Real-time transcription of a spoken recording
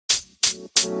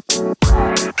What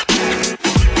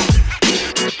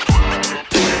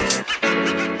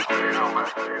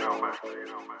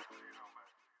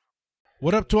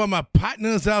up to all my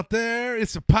partners out there?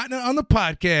 It's a partner on the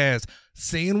podcast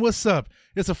saying what's up.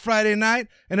 It's a Friday night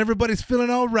and everybody's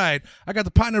feeling all right. I got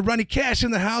the partner Ronnie Cash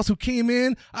in the house who came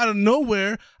in out of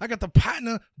nowhere. I got the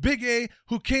partner Big A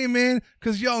who came in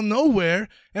because y'all nowhere.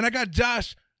 And I got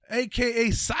Josh,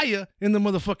 a.k.a. Saya, in the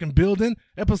motherfucking building.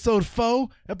 Episode 4,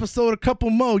 episode a couple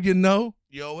more, you know.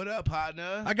 Yo, what up,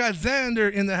 partner? I got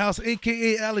Xander in the house,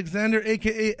 a.k.a. Alexander,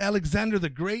 a.k.a. Alexander the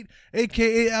Great,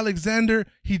 a.k.a. Alexander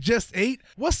He Just Ate.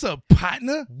 What's up,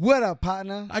 partner? What up,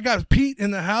 partner? I got Pete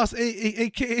in the house,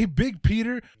 a.k.a. Big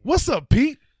Peter. What's up,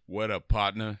 Pete? What up,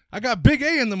 partner? I got Big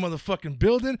A in the motherfucking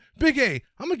building. Big A,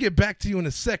 I'm going to get back to you in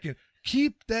a second.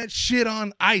 Keep that shit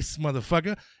on ice,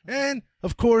 motherfucker. And,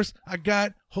 of course, I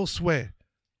got Josue.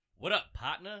 What up,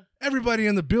 partner? Everybody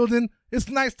in the building, it's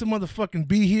nice to motherfucking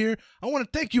be here. I want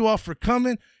to thank you all for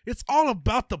coming. It's all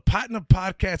about the Partner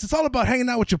Podcast. It's all about hanging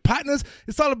out with your partners.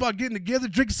 It's all about getting together,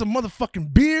 drinking some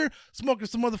motherfucking beer, smoking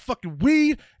some motherfucking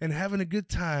weed, and having a good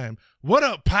time. What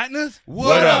up, partners?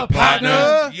 What up,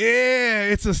 partner? Yeah,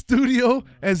 it's a studio,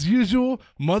 as usual,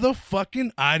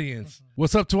 motherfucking audience.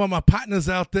 What's up to all my partners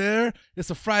out there? It's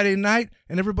a Friday night,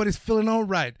 and everybody's feeling all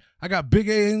right. I got Big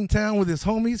A in town with his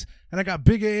homies, and I got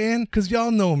Big A in because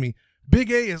y'all know me. Big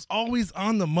A is always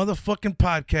on the motherfucking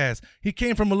podcast. He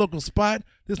came from a local spot.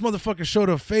 This motherfucker showed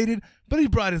up faded, but he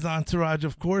brought his entourage,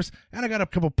 of course. And I got a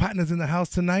couple partners in the house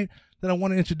tonight that I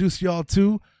want to introduce y'all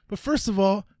to. But first of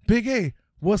all, Big A,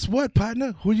 what's what,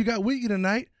 partner? Who you got with you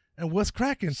tonight, and what's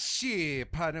cracking?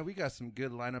 Shit, partner, we got some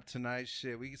good lineup tonight.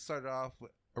 Shit, we started off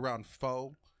with around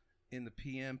 4 in the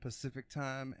PM Pacific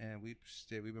time, and we've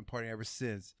been partying ever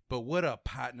since. But what up,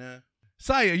 partner?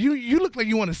 Saya, you look like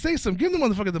you want to say something. Give the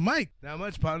motherfucker the mic. Not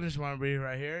much, partner. Just want to be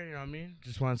right here. You know what I mean?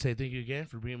 Just want to say thank you again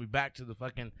for bringing me back to the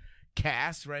fucking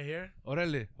cast right here.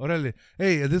 Orale, orale.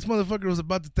 Hey, this motherfucker was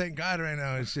about to thank God right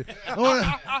now and shit. I want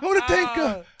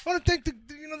to thank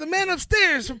the man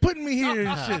upstairs for putting me here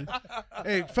and shit.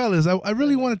 Hey, fellas, I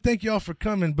really want to thank y'all for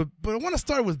coming, but I want to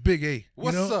start with Big A.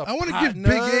 What's up, I want to give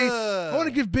Big A. I want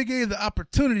to give Big A the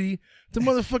opportunity to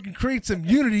motherfucking create some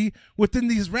unity within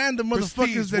these random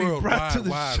motherfuckers that he brought to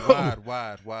the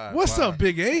show. What's up,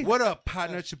 Big A? What up,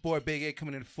 partner? It's your boy Big A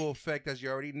coming in full effect, as you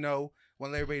already know.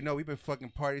 Want to let everybody know we've been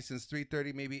fucking partying since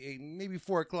 3:30, maybe 8, maybe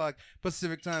 4 o'clock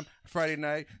Pacific time, Friday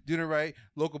night, doing it right,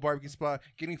 local barbecue spot,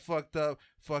 getting fucked up.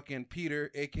 Fucking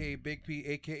Peter, a.k.a. Big P,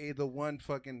 a.k.a. the one,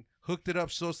 fucking hooked it up,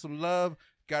 show some love,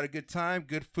 got a good time,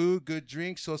 good food, good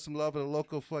drink, show some love at a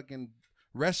local fucking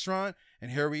restaurant, and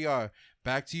here we are.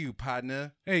 Back to you,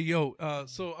 partner. Hey, yo,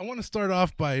 so I want to start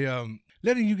off by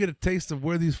letting you get a taste of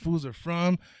where these fools are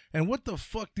from and what the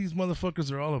fuck these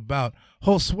motherfuckers are all about.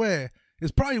 Josue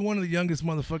is probably one of the youngest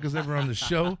motherfuckers ever on the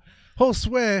show.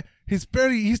 Josue, he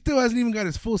still hasn't even got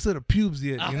his full set of pubes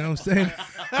yet. You know what I'm saying?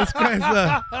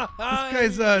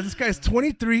 This guy's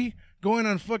 23, going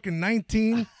on fucking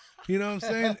 19. You know what I'm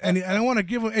saying? And I want to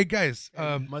give him, hey guys,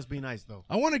 must be nice though.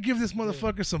 I want to give this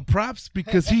motherfucker some props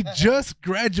because he just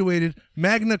graduated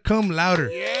magna cum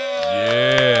laude.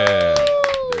 Yeah.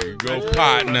 There you go,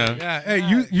 partner. Yeah. Hey,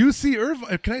 UC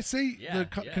Irvine. Can I say? Yeah,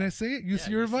 Can I say it? UC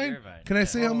Yeah, Irvine. UC Irvine. Can I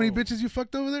say how many bitches you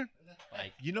fucked over there?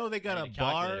 Like, You know they got a Need to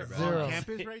bar calculate, bro. on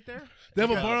campus right there? They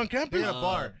have a bar on campus? They got a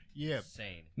bar. Yeah.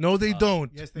 insane. No, they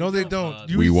don't. yes, they No, they do.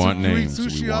 don't. We want you eat names. We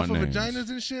sushi off of want names. vaginas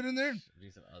and shit in there? Do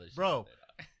some other shit Bro. with it.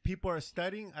 People are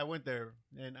studying. I went there,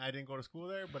 and I didn't go to school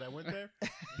there, but I went there.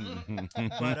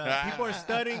 But people are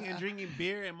studying and drinking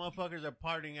beer, and motherfuckers are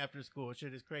partying after school.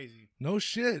 Shit is crazy. No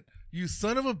shit. You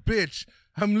son of a bitch.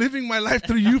 I'm living my life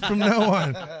through you from now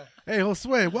on. Hey,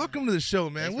 Josue, welcome to the show,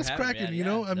 man. Thanks for What's having me, cracking? man. You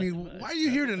know, Yeah, I mean, nothing much. why are you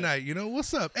here tonight? You know,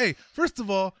 what's up? Hey, first of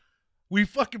all, we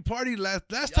fucking partied last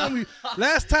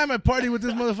time I partied with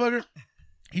this motherfucker.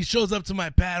 He shows up to my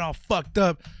pad all fucked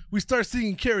up. We start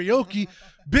singing karaoke.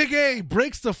 Big A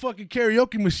breaks the fucking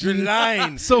karaoke machine. You're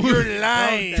lying. You're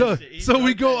lying. So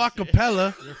we go a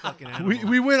cappella. You're a fucking animal.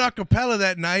 We went a cappella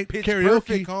that night. Pitch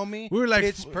karaoke. perfect, homie. We were like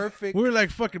Pitch perfect. We were like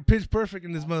fucking pitch perfect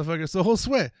in this motherfucker. So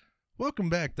Josue, welcome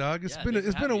back, dog. It's Yeah, been thanks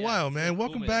it's for been a having me. while, Yeah, man. cool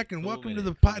Welcome minute, back and cool welcome to minute,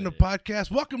 the cool Partner minute.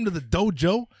 Podcast. Welcome to the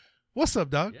dojo. What's up,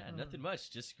 dog? Yeah, nothing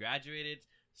much. Just graduated,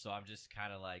 so I'm just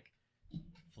kind of like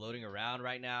floating around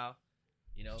right now.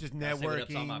 You know, Just gotta say what up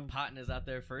to all my networking. partners out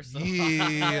there first. of all.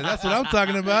 Yeah, that's what I'm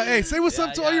talking about. Hey, say what's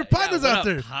up to all your partners what out up,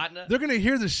 there. partner? They're gonna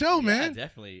hear the show, Yeah, man.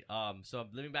 definitely. So I'm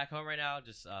living back home right now,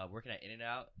 just working at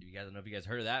In-N-Out. You guys, I don't know if you guys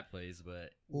heard of that place, but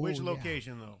Which Ooh, yeah.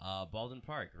 location though? Baldwin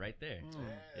Park, right there.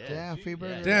 Mm. Damn, free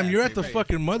burger. Damn, you're at the Right.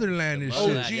 fucking motherland and Oh,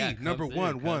 shit. yeah. OG Yeah, number comes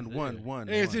in, one. comes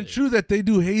in. Hey, is it true that they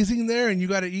do hazing there and you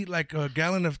got to eat like a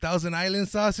gallon of Thousand Island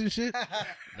sauce and shit?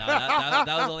 No, that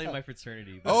was only my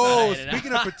fraternity. but Oh, not In-N-Out.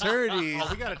 speaking of fraternities, Oh,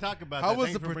 we gotta talk about how that. was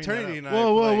Thanks the for bringing fraternity that night?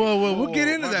 Whoa, whoa, Like, whoa, whoa. We'll oh, get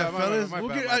into my that, bad, my fellas. bad, We'll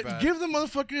my get, bad, my bad. give the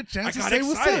motherfucker a I chance to got say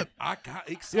what's excited. up. I got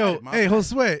excited. Yo, My hey, bad.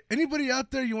 Josue, anybody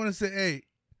out there you want to say, hey,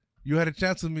 you had a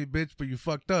chance with me, bitch, but you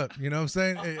fucked up. You know what I'm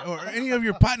saying? Hey, or any of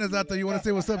your partners out there you want to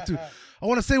say what's up to. I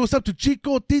want to say what's up to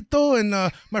Chico, Tito, and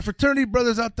my fraternity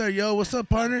brothers out there. Yo, what's up,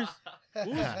 partners?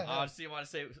 Obviously, I want to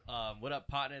say what up,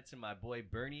 partner, to my boy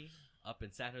Bernie up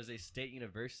in San Jose State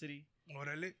University.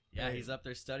 Orale. Yeah, he's up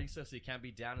there studying stuff, so he can't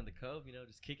be down in the cove. You know,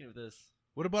 just kicking it with us.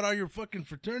 What about all your fucking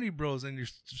fraternity bros and your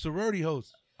sorority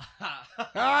hosts?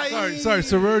 Aye. Sorry,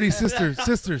 sorority sisters,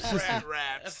 sister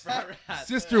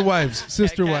wives,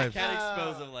 sister wives. Can't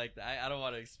expose them like that. I don't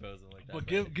want to expose them like that. But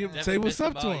give, definitely say what's miss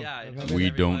up them to all. them. Yeah, We We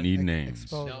everyone. don't need names.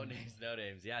 Expose No them. names, no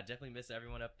names. Yeah, definitely miss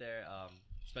everyone up there.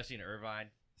 Especially in Irvine.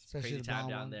 Especially Crazy the time brown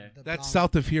down one, there. the That's brown-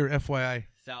 south of here, FYI.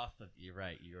 South of you're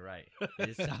right.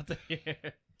 It's south of here.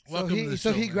 So Welcome to the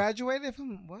so show, he man. graduated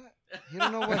from what? You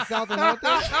don't know what South and North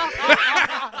is?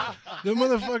 The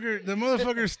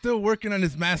motherfucker's still working on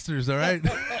his masters. All right.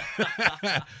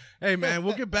 Hey man,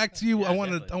 we'll get back to you. Yeah, I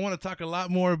want definitely. to talk a lot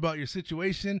more about your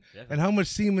situation Definitely. and how much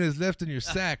semen is left in your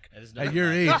sack That is at not-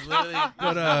 your age. Literally,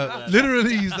 But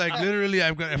literally, he's like, literally,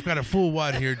 I've got a full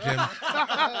wad here, Jim.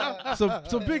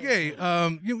 So Big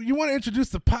A, you want to introduce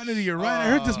the partner to your right? I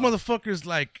heard this motherfucker's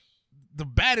like the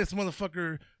baddest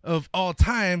motherfucker of all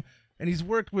time, and he's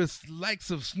worked with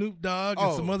likes of Snoop Dogg and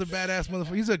Oh. some other badass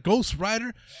motherfucker. He's a ghost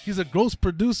writer. He's a ghost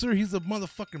producer. He's a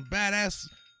motherfucking badass.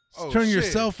 Oh, Turn your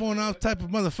shit. cell phone off type of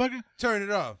motherfucker. Turn it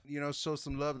off. You know, show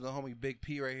some love to the homie Big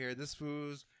P right here. This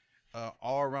fool's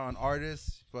all around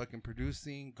artist, fucking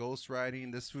producing,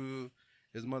 ghostwriting. This fool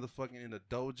is motherfucking in a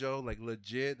dojo, like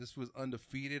legit. This fool's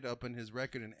undefeated up in his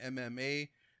record in MMA.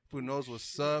 Fool knows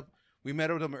what's up. We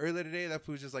met with him earlier today. That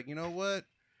fool's just like, you know what?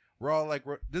 We're all like,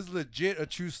 this is legit a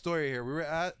true story here. We were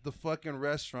at the fucking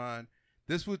restaurant.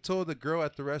 This fool told the girl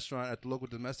at the restaurant at the local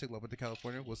domestic level to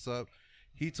California, what's up?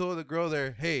 He told the girl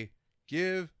there, hey,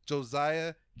 give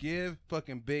Josiah, give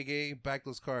fucking Big A back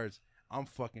those cards. I'm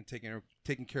fucking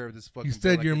taking care of this fucking. You bill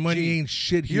said like your a money G. ain't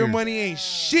shit here. Your money ain't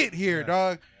shit here,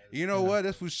 dog. You know what?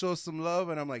 This fool shows some love,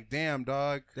 and I'm like, damn,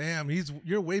 dog. Damn,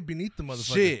 you're way beneath the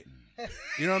motherfucker. Shit.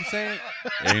 You know what I'm saying?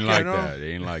 Ain't like know? that.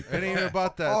 Ain't like It that. ain't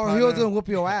about that. Or he partner. was gonna whoop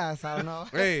your ass. I don't know.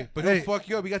 Hey, but Hey. he'll fuck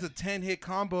you up. He got a 10-hit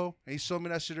combo, and he showed me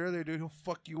that shit earlier, dude. He'll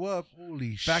fuck you up.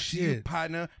 Holy Back shit. to you,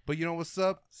 partner. But you know what's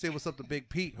up? Say what's up to Big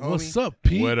Pete, homie. What's up,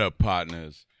 Pete? What up,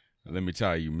 partners? Let me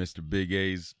tell you, Mr. Big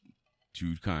A's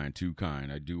too kind, too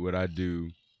kind. I do what I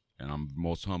do, and I'm the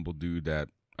most humble dude that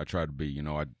I try to be. You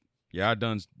know, I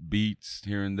done beats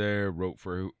here and there, wrote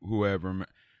for whoever,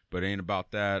 but it ain't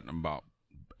about that. I'm about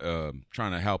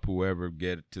trying to help whoever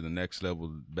get to the next level,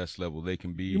 the best level they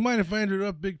can be. You mind if I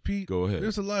interrupt, Big Pete? Go ahead.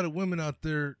 There's a lot of women out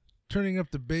there turning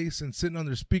up the bass and sitting on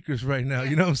their speakers right now.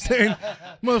 You know what I'm saying?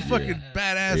 Motherfucking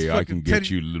badass. Hey, fucking I can get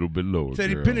Teddy, you a little bit lower,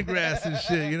 Teddy girl. Pendergrass and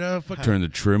shit. You know, fucking Turn the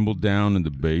tremble down and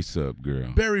the bass up,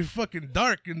 girl. very fucking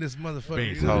dark in this motherfucker.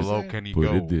 Bass, you know how what I'm low saying? can he Put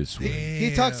go? it this way.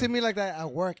 He talks to Damn. me like that at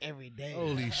work every day.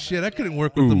 Holy shit! I couldn't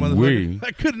work with the Ooh-wee. motherfucker.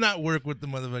 I could not work with the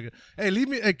motherfucker. Hey, leave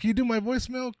me. Hey, can you do my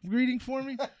voicemail greeting for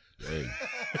me? Hey.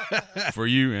 For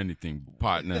you, anything,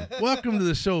 partner. Welcome to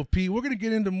the show, Pete. We're gonna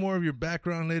get into more of your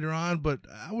background later on, but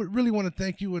I would really want to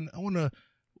thank you and I want to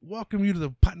welcome you to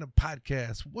the Partner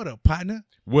Podcast. What up, partner?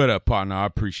 What up, partner? I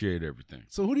appreciate everything.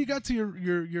 So, who do you got to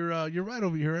your right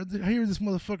over here? I hear this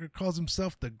motherfucker calls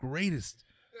himself the greatest.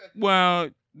 Well,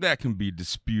 that can be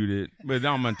disputed, but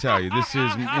I'm gonna tell you, this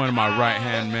is one of my right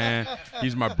hand man.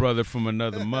 He's my brother from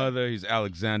another mother. He's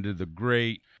Alexander the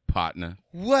Great, partner.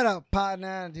 What up,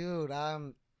 partner? Dude,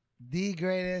 I'm the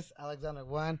greatest, Alexander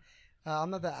One. I'm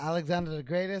not the Alexander the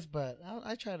greatest, but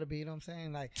I try to be, you know what I'm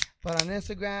saying? Like, but on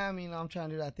Instagram, you know, I'm trying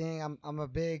to do that thing. I'm a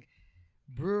big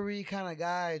brewery kind of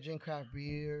guy. I drink craft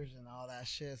beers and all that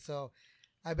shit. So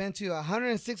I've been to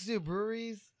 162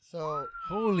 breweries. So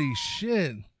Holy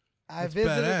shit! I That's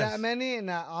visited badass. that many, and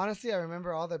honestly, I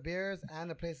remember all the beers and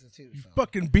the places too. You So.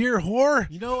 fucking beer whore.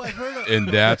 You know, I've heard of. And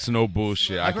that's no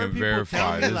bullshit. I I've heard can people verify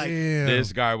tell me, this. like, Damn.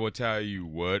 This guy will tell you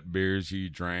what beers he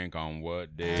drank on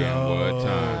what day and Dog. what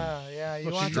time. Yeah, you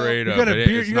Fucking want Straight You up. got a It-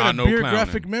 beer. it's You got a not no beer clowning.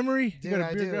 graphic memory. You Dude, got a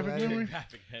I beer do, graphic I do. memory.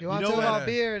 You want You to know talk what? about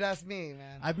beer? That's me,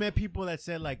 man. I've met people that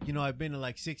said like, I've been to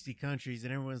like 60 countries,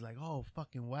 and everyone's like, oh,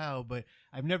 fucking wow. But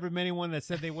I've never met anyone that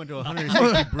said they went to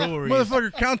 160 breweries.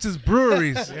 Motherfucker counts his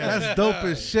breweries. That's dope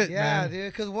as shit, Yeah, man.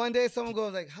 dude. Because one day someone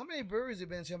goes like, "How many breweries you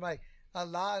been to?" I'm like, "A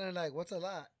lot." And they're like, "What's a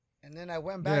lot?" And then I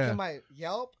went back Yeah. to my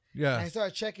Yelp and Yeah. I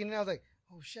started checking it. I was like,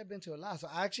 "Oh shit, I've been to a lot." So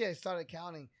I started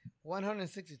counting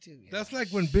 162. Yeah. That's like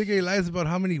when Big A lies about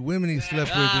how many women he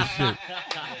slept with and shit.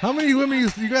 How many women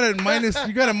you gotta minus?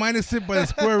 You gotta minus it by the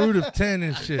square root of 10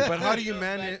 and shit. But how do you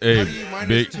manage? Hey, how do you minus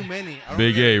big- too many? I don't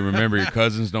Big get A, it. remember your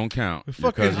cousins don't count. Your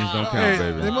Fucking- cousins don't Hey, count,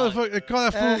 baby. they motherfucker, they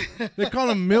call that fool. They call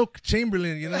him Milk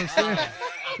Chamberlain. You know what I'm saying?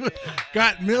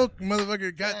 Got milk,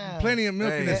 motherfucker. Got Yeah. plenty of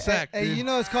milk in Hey, his sack. Hey, dude. you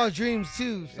know it's called dreams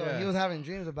too. So Yeah. he was having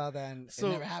dreams about that, and it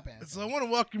never happened. So I want to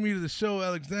welcome you to the show,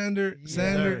 Alexander Yeah.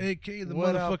 Sander, Sir. aka the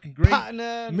What up, motherfucking great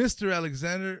partner? Mr.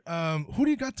 Alexander. Who do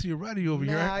you got to your right over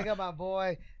here? Nah, I got my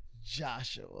boy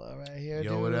Joshua right here.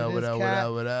 Yo, dude. what up, This what up, what cat-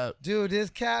 up, what up? Dude, this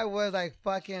cat was like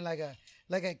fucking like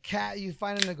a cat you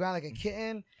find in the ground, like a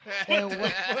kitten.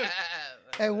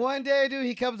 And one day, dude,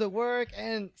 he comes to work,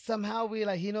 and somehow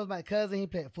he knows my cousin. He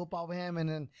played football with him, and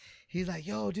then he's like,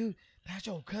 "Yo, dude, that's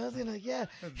your cousin?" Like, yeah,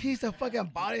 he's the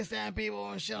fucking body slam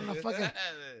people and shit on the fucking.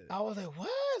 I was like, what?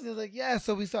 He was like, yeah.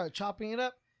 So we started chopping it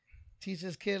up. Teach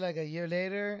this kid like a year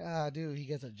later, dude, he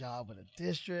gets a job with a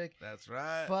district. That's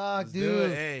right. Fuck, Let's do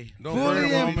dude. it. Hey, Don't Fully burn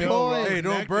him, homie. employed. Hey,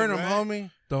 don't burn him, Connected, right?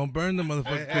 homie. Don't burn the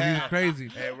motherfucker because he's crazy.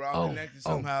 hey, we're Oh, all connected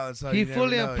somehow. That's how He you never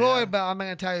fully know, employed, yeah? but I'm not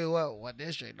gonna tell you what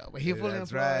district though. But he fully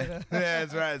That's employed. right. Yeah,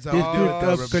 that's right. So,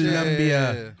 District of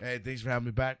Columbia. Hey, thanks for having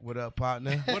me back. What up,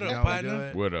 partner? What up, You know how we partner? do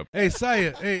it? What up? Hey,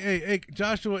 Saya. Hey,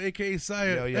 Joshua, aka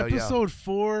Saya. Yo, yo, yo. Episode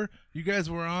 4, you guys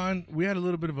were on. We had a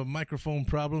little bit of a microphone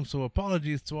problem, so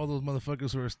apologies to all those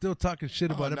motherfuckers who are still talking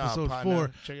shit about Oh, nah, episode partner.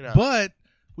 4. Check it out. But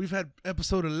we've had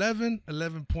episode 11,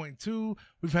 11.2.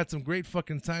 We've had some great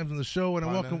fucking times on the show, and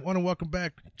I Partner. want to welcome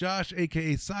back Josh,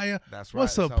 aka Saya. That's right.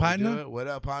 What's up, That's how we do partner? it. What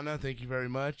up, partner? Thank you very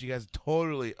much. You guys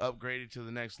totally upgraded to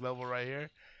the next level right here.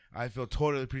 I feel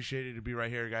totally appreciated to be right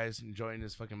here, guys, enjoying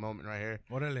this fucking moment right here,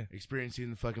 Orale. experiencing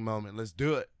the fucking moment. Let's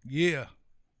do it. Yeah.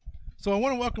 So I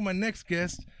want to welcome my next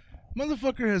guest.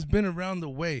 Motherfucker has been around the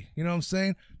way. You know what I'm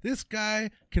saying? This guy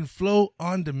can flow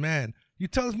on demand. You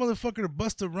tell this motherfucker to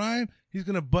bust a rhyme, he's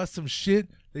going to bust some shit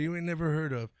that you ain't never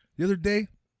heard of. The other day,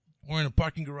 we're in a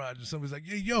parking garage and somebody's like,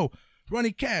 yo,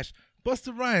 Ronnie Cash, bust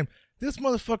a rhyme. This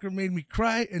motherfucker made me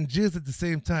cry and jizz at the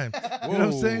same time. You know what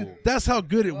I'm saying? Whoa. That's how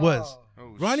good it was.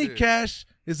 Oh, Ronnie shit. Cash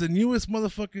is the newest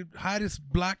motherfucker, hottest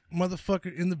black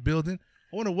motherfucker in the building.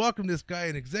 I want to welcome this guy,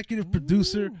 an executive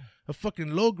producer, a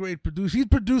fucking low-grade producer. He's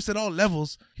produced at all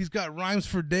levels. He's got rhymes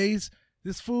for days.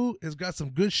 This fool has got some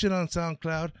good shit on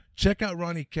SoundCloud. Check out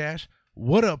Ronnie Cash.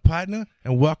 What up, partner?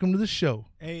 And welcome to the show.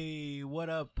 Hey, what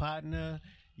up, partner?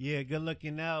 Yeah, good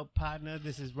looking out, partner.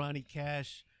 This is Ronnie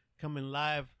Cash coming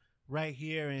live right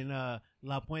here in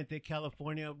La Puente,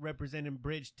 California, representing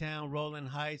Bridgetown, Rolling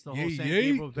Heights, the whole San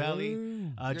Gabriel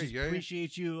Valley. Just yeah.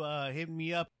 appreciate you hitting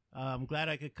me up. I'm glad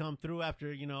I could come through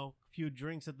after, a few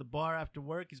drinks at the bar after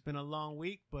work. It's been a long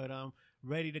week, but I'm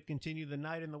ready to continue the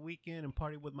night and the weekend and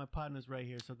party with my partners right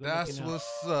here. So good That's looking out.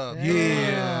 what's up.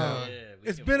 Yeah. we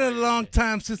It's can been a party, long man.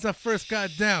 time since I first got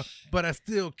down, but I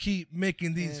still keep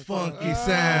making these Yeah, funky fuck.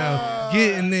 sounds.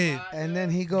 Getting it. And then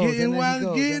he goes. Getting and then while he the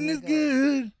goes, getting and is then he goes.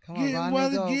 good. Come on, Getting Ronnie, while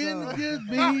the go, getting go. is good,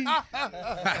 baby.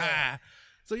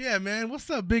 So yeah, man, what's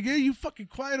up, Big A? You fucking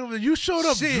quiet over there. You showed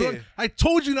up Shit. drunk. I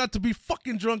told you not to be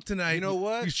fucking drunk tonight. You know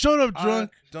what? You showed up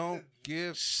drunk. I don't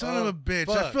give Son of a bitch.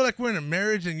 I fuck. feel like we're in a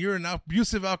marriage and you're an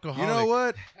abusive alcoholic. You know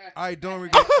what? I don't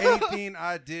regret anything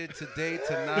I did today,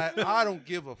 tonight. I don't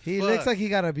give a He fuck. looks like he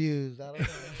got abused. I don't know.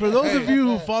 For those of you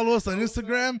who follow us on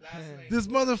Instagram, this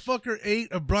motherfucker ate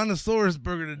a Brontosaurus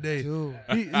burger today. Dude.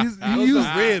 He That was used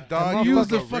a rib, dog. He It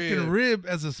used was a fucking rib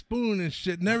as a spoon and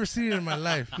shit. Never seen it in my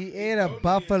life. He ate a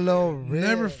buffalo rib.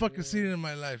 Never fucking seen it in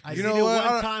my life. I You seen know it what? I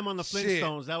one don't- time on the Shit.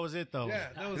 Flintstones. That was it, though. Yeah,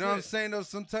 that You was know what I'm it. saying, though?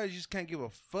 Sometimes you just can't give a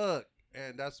fuck.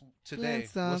 And that's today.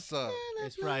 Flintstones. What's up? Yeah,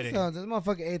 It's Friday. Flintstones. This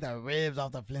motherfucker ate the ribs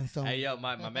off the Flintstones. Hey, yo,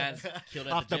 my man's killed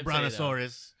at Off the the gym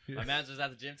Brontosaurus. today, though. My man's was at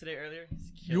the gym today earlier.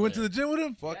 He's You went to killing the gym with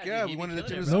him? Fuck it. yeah. he We went to the be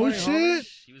gym killing this it, No morning, homie. shit.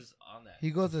 He was on that.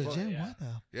 He goes to the Fuck gym. yeah. What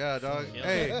the? Yeah, dog. Yeah.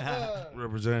 Hey.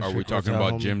 Represent Are we talking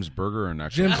about Jim's Burger or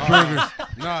not? Jim's Burgers.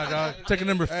 Nah, dog. Ticket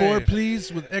number 4, Hey.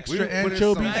 please, with We extra put in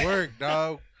anchovies. some work,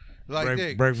 dog. Like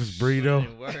dick. Breakfast burrito.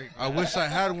 Didn't work. I wish I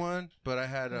had one, but I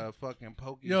had a fucking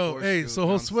pokey. Yo, force hey, shoot, so you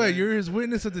know what I'm Josue, saying? you're his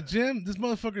witness at the gym. This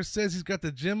motherfucker says he's got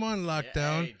the gym on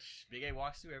lockdown. Hey, Big A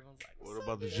walks through. Everyone's like, What "What's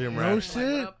about up, the Big gym A?" rat? No I'm like,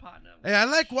 shit. "What up, partner?" Hey, I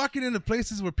like walking into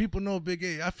places where people know Big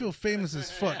A. I feel famous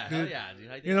as fuck, Yeah, hell dude. yeah, dude.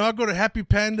 How You know, I'll go to Happy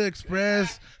Panda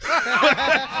Express,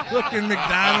 fucking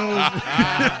McDonald's.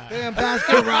 Damn,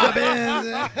 Baskin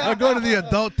Robbins. I'll go to the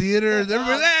adult theaters.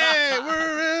 Everybody, hey,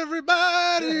 where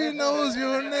everybody knows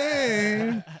your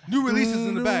name. New releases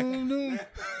in the back.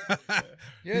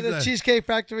 You're He's the like- Cheesecake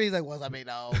Factory. He's like, what's up,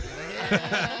 dog?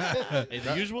 Hey,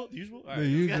 the usual. The usual. All The right.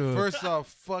 usual. First off,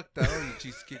 fuck that. I don't eat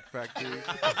Cheesecake Factory. Get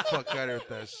the fuck out of here with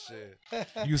that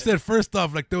shit. You said first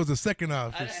off like there was a second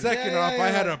off. Second Yeah, off, yeah, I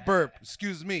had yeah. a burp.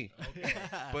 Excuse me.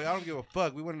 But I don't give a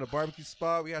fuck. We went to the barbecue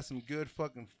spot. We had some good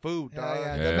fucking food, dog.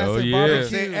 Hell Domestic yeah.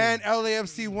 barbecue. And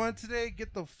LAFC won today.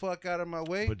 Get the fuck out of my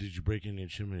way. But did you break any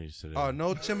chimneys today? Oh,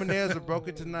 no chimeneas are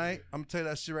broken tonight. I'm gonna tell you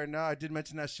that shit right now. I did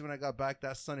mention that shit when I got back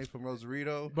that Sunday from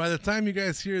Rosarito. By the time you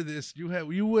guys hear this,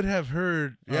 you would have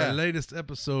heard Yeah. our latest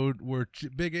episode where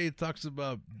Big A talks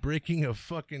about breaking a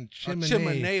fucking chimney. A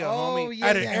chimenea, Oh, homie. yeah,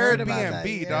 At an yeah, I heard about that,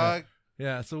 Airbnb, yeah. dog.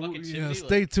 Yeah, so Fucking you know, chimney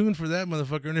stay tuned for that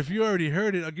motherfucker. And if you already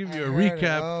heard it, I'll give you I a heard it.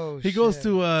 recap. Oh, he goes shit.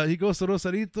 to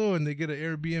Rosarito and they get an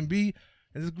Airbnb,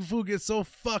 and this fool gets so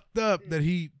fucked up that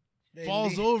he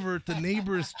falls over the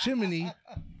neighbor's chimney.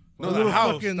 No, the the little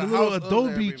house, fucking the the little house of the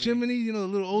adobe Airbnb. chimney, you know, the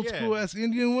little old school ass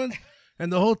Indian ones.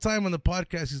 And the whole time on the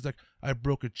podcast, he's like, I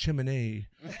broke a chimney.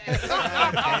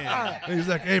 And he's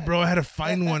like, hey, bro, I had to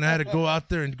find one. I had to go out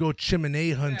there and go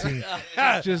chimney hunting.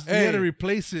 Just, you had to Hey,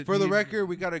 replace it. For the You- record,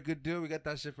 we got a good deal. We got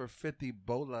that shit for 50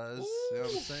 bolas. You know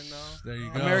what I'm saying, no? There you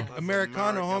go.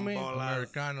 Americano, homie.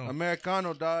 Americano.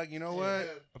 Americano, dog. You know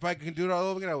what? If I can do it all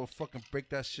over again, I would fucking break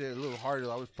that shit a little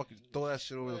harder. I would fucking throw that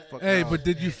shit over the fucking Hey, house. but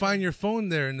did you find your phone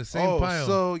there in the same oh, pile?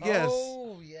 so yes.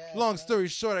 Oh, yeah. Long story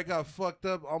short, I got fucked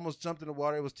up, almost jumped in the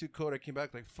water. It was too cold. I came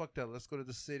back like, fuck that. Let's go to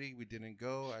the city. We didn't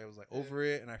go. I was like over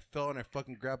it, and I fell and I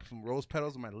fucking grabbed some rose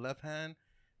petals with my left hand.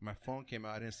 My phone came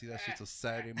out. I didn't see that shit till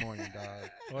Saturday morning, dog.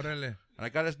 Órale. And I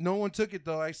got it. No one took it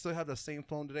though. I still have the same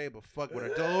phone today. But fuck, would I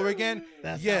do it over again?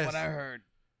 That's yes. not what I heard.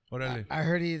 Órale. I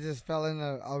heard he just fell in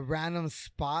a random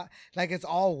spot. Like it's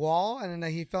all wall, and then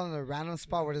like, he fell in a random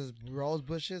spot where there's rose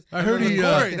bushes. I heard In the he,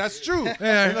 corner. That's true.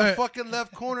 Hey, in the fucking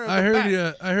left corner. Of I the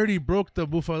heard back. I heard he broke the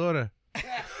bufadora.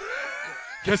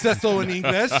 Guess that's all in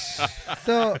English.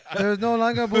 So there's no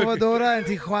longer Buvadora in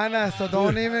Tijuana, so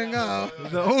don't even go.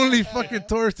 The only fucking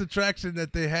tourist attraction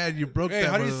that they had, you broke Hey, that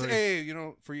how do you motherfucker. say? Hey, you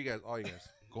know, for you guys, all you guys,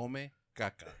 come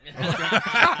caca.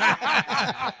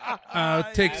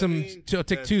 I'll take some. I'll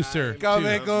take two, sir. Come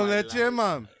Two. con leche,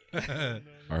 mom. I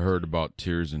heard about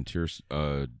Tears and Tears.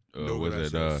 Was it No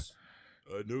gracias.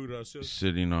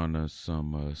 sitting on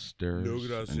some stairs No and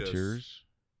gracias. tears?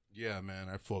 Yeah, man,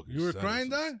 I fucking. You were sad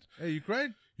crying, as- dog? Hey, you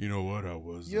cried? You know what? I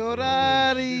was.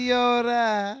 Llorar y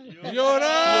llorar.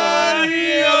 Llorar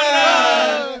y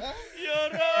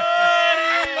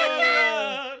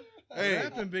llorar. Hey, What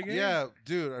happened, Big A? yeah,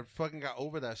 dude, I fucking got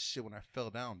over that shit when I fell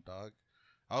down, dog.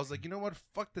 I was like, you know what?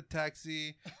 Fuck the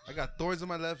taxi. I got thorns in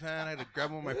my left hand. I had to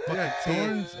grab them with my fucking teeth.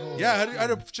 Thorns? Oh, Yeah, I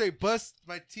had to straight bust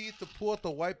my teeth to pull out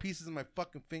the white pieces of my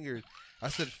fucking fingers. I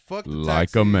said, fuck the Like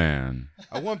taxi. a man.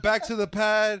 I went back to the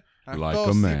pad. I Like fell a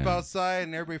asleep man. outside,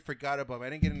 and everybody forgot about me. I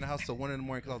didn't get in the house till 1 in the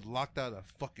morning because I was locked out of the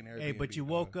fucking Airbnb. Hey, but you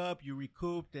dog. woke up, you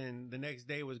recouped, and the next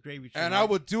day was gravy train. And I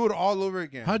would do it all over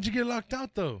again. How'd you get locked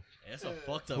out, though? That's a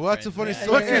fucked up. Well, that's a friend. funny Yeah.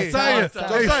 story. Fucking Hey, Saya.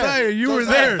 Josiah. Hey, Saya, you were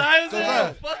there. Simon's Josiah.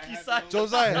 there. Fuck you, Simon.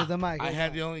 Josiah, There's the mic. I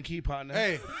had the only key partner.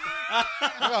 hey, I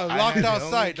got locked had the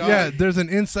outside, dog. Yeah, there's an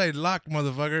inside lock,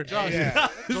 motherfucker. Josh, Yeah.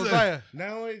 Josiah. Not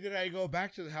only did I go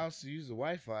back to the house to use the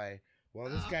Wi-Fi, well,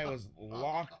 this guy was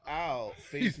locked out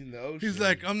facing the ocean. He's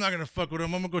like, I'm not going to fuck with him.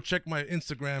 I'm going to go check my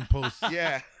Instagram post.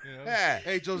 yeah. You know? Yeah.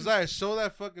 Hey, Josiah, show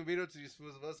that fucking video to these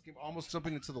fools of us almost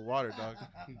jumping into the water, dog.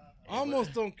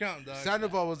 Almost don't count, dog.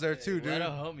 Sandoval was there too, What dude. a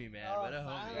homie, man. What a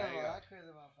homie.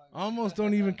 Almost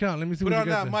don't even count. Let me see Put what on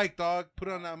you got that there. mic, dog. Put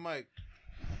on that mic.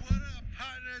 What up,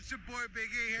 partner? It's your boy Big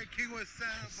A here, King with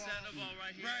Sandoval.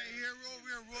 Right here over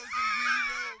here,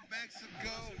 Rosarito,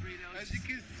 Mexico. As you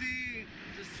can see,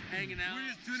 Just hanging out. we're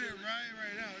just doing it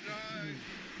right now, dog.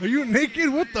 Are you naked?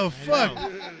 What the fuck?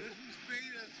 This is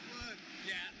fake as fuck.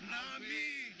 Yeah, not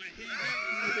me.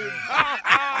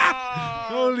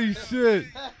 Holy shit.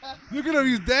 Look at him.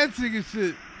 He's dancing and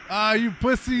shit. Ah, you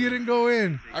pussy. You didn't go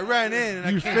in. I ran in and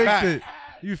I You came faked back. it.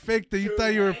 You faked it. You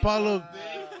thought you were Apollo.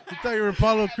 You thought you were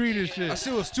Apollo Creed and That shit.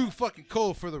 shit was too fucking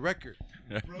cold for the record.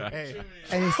 Hey,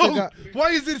 And he still Oh, got.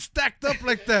 why is it stacked up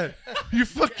like that? You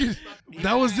fucking.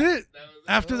 That was it.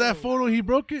 After that photo, he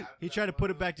broke it. he tried to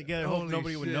put it back together. Hope Holy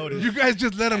nobody would shit. notice. You guys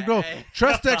just let him go.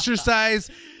 Trust exercise.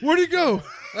 Where'd he go?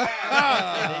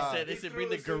 They said bring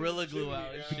the gorilla glue out.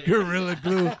 And shit. Gorilla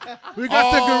glue. We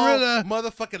got the gorilla.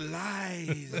 Motherfucking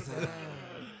lies.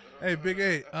 Hey, Big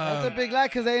A. That's a big lie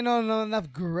because they ain't no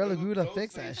enough Gorilla Glue to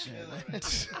fix that shit.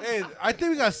 Hey, I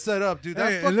think we got set up, dude. That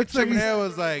Hey, it fucking looks like chicken he's- hair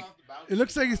was like It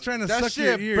looks like he's trying to that suck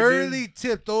your shit ear. barely Dude.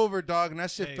 tipped over, dog, and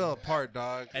that shit fell apart,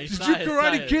 dog. Hey, Did it's you not- it's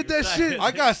Karate not- Kid that it's not- shit?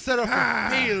 I got set up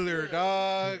for failure,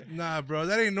 dog. Nah, bro,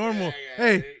 that ain't normal.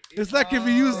 Hey, it's like if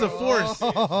you use the force.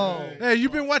 Oh. Hey,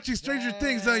 you've been watching Stranger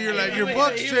Things, huh? You're like, your wait,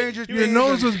 butt, wait, Stranger your Things,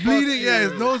 nose was fuck bleeding. you. Yeah,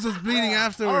 his nose was bleeding I don't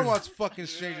afterwards. watch fucking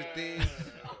Stranger Things.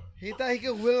 He thought he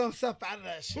could will himself out of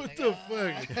that shit. What the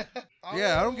fuck?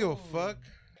 Yeah, I don't give a fuck.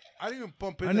 I didn't even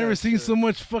bump into I've never that seen shit. so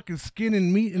much fucking skin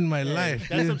and meat in my life.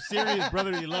 That's dude. some serious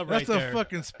brotherly love right That's a there.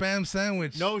 fucking spam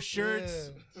sandwich. No shirts,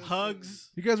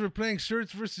 hugs. You guys were playing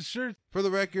shirts versus shirts. For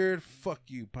the record, fuck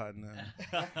you, partner.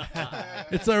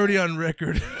 It's already on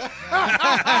record.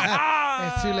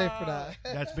 It's too late for that.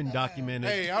 That's been documented.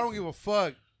 Hey, I don't give a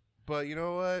fuck. But you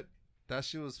know what? That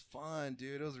shit was fun,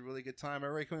 dude. It was a really good time. I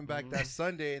already coming back that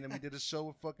Sunday, and then we did a show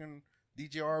with fucking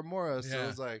DJ Aramora. So Yeah. it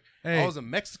was like, Hey, I was in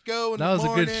Mexico in that the was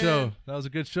morning. a good show. That was a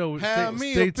good show. Have Stay,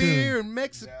 me stay a beer tuned. in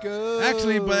Mexico.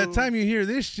 Actually, by the time you hear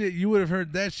this shit, you would have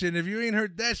heard that shit. And if you ain't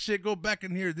heard that shit, go back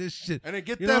and hear this shit. And then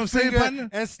get You know that what I'm saying, finger partner?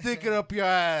 and stick it up your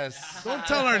ass. Don't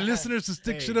tell our listeners to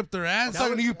stick Hey, shit up their I'm ass.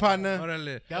 talking to you, partner.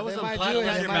 Órale. That was They some might plot do it,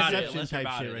 Let's they hear might about do it. conception Let's hear type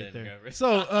about shit it right then, there. go.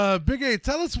 So, Big A,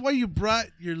 tell us why you brought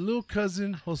your little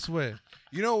cousin Josue.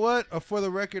 You know what? For the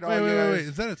record, all Wait, you wait, guys. wait.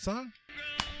 Is that a song?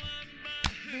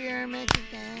 Beer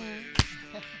Mexican.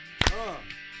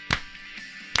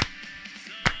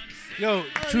 Yo,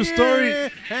 true story. Yeah,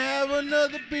 have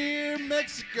another beer,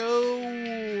 Mexico.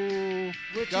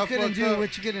 What Got you couldn't fucked do, up.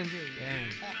 what you couldn't do.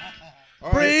 All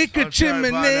right. Break a I'm sorry about chimney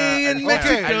that. in I just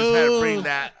Mexico. had to bring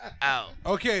that out.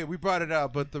 Okay, we brought it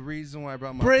out, but the reason why I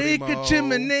brought my Break a primo,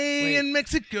 chimney in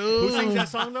Mexico. Who sings that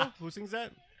song though? Who sings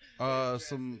that?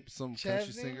 some country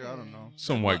Chesney? singer, I don't know.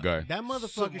 Some white guy. That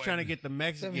motherfucker's trying to get the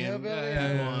Mexican.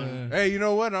 hillbilly? on. Hey, you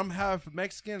know what? I'm half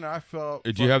Mexican. I felt.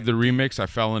 Did you have the remix? I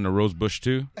fell in the rose bush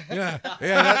too. Yeah.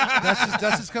 Yeah, that's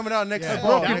just coming out next Yeah,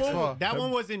 fall. that, Next one, fall. that one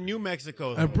was in New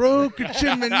Mexico. I though. broke a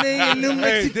chimney in New Hey,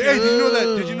 Mexico.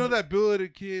 hey, did you know that Bill the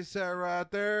Kid sat right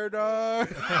there, dog?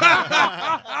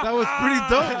 That was pretty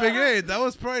dope, Big A. That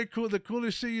was probably cool. The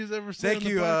coolest shit you've ever seen. Thank on the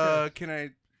you. podcast. Can I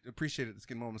appreciate it? Let's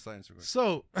get a moment of silence real quick.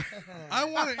 So, I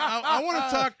want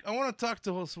to talk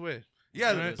to Josue.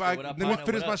 Yeah, Right. but What up, let me partner?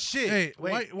 finish What my up? shit. Hey,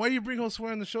 Wait. why you bring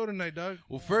Josue on the show tonight, dog?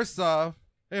 Well, first off,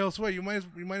 Hey, Josue, you mind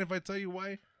if I tell you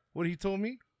why? What he told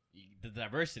me? The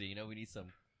diversity, you know, we need some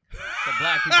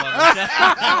black people on the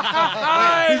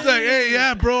show. He's like, hey,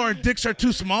 yeah, bro, our dicks are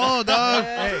too small, dog.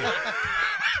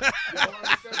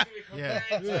 Yeah.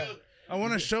 I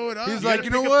want to show it up. he's You like, gotta you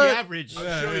know pick up the what? average.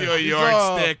 Show you a He's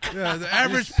yardstick. Yeah, the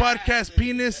average podcast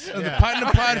penis of the Yeah. Partner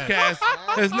Podcast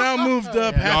has now moved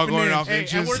up half Y'all an going inch. off Hey,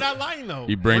 inches. and we're not lying though.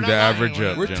 You bring We're the not lying. average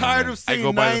up. We're gentlemen. tired of I go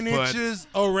seeing by the 9 foot. inches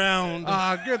around.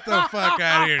 Ah, get the fuck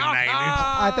out of here, 9 inch.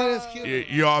 I thought it was cute.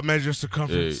 You all measure Hey,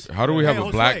 circumference. how do we have Hey,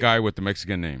 a black Jose. guy with the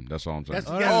Mexican name? That's all I'm saying. That's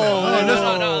Oh, yeah,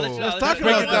 let's- Let's talk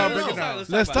break about it down, that. break it down. Let's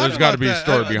talk There's about got to be a that.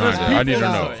 story There's behind it. I need to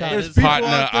people- know. There's There's people Partner,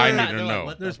 out I there. need to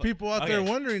know. There's people out there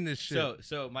wondering this shit.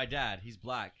 So my dad, he's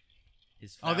black.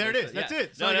 His Oh, there it family- is. That's yeah.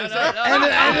 it. No, So no, you no, said- no, End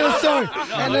of the story. No,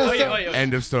 End of the oye, story. oye, oye.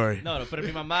 End of story. No, pero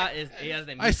mi mamá ella es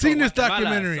de I seen this Guatemala,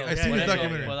 documentary. so I seen por this eso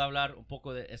documentary. Puedo hablar un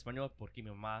poco de español porque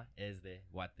mi mamá es de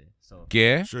Guate. So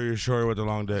 ¿Qué? Show you short with the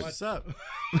long dick. What's up?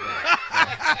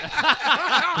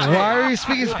 Why are you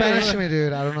speaking Spanish to me,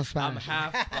 dude? I don't know I'm Spanish.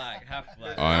 half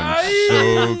black. I'm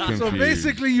so confused. So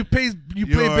basically, you play You're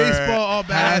baseball all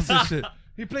badass and shit.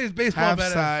 He plays baseball Half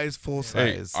badass. size, full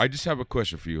Hey, size. I just have a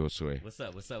question for you, Josue. What's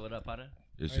up? What up, partner?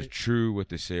 Is it true what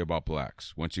they say about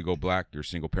blacks? Once you go black, you're a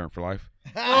single parent for life?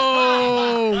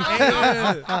 Oh,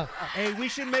 shit. Hey, we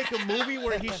should make a movie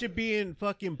where he should be in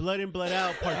fucking Blood In, Blood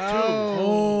Out Part 2.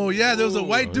 Oh, yeah, there was a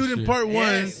white dude in shit. part one.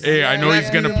 Yes. Hey, I know Black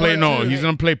he's gonna dude in play. part No, two. he's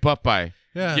gonna play Popeye.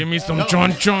 Yeah. Give me some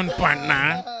chon chon,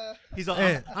 partner. He's all,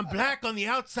 Hey. I'm black on the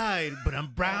outside, but I'm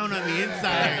brown on the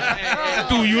inside.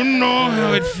 Do you know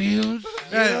how it feels?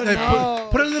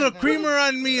 Put a little creamer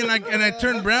on me and I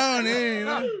turn brown. Hey, you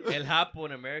know? El Japo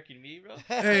and American me, bro.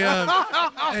 Hey,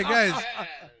 hey guys,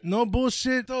 no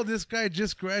bullshit. Oh, this guy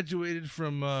just graduated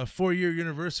from 4-year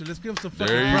university. Let's give him some fucking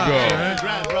There you props. go. all right?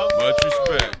 Congrats, bro. Much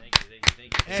respect.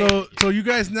 Thank you. So you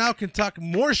guys now can talk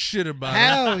more shit about it.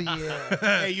 Hell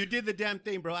yeah. Hey, you did the damn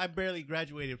thing, bro. I barely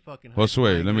graduated fucking high school. I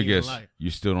Josue, ain't let me gonna even guess. lie.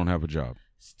 You still don't have a job.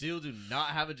 Still do not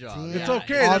have a job. Damn. It's Yeah,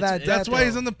 okay. all That's, that that's debt, why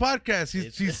he's though. on the podcast.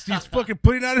 He's fucking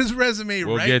putting out his resume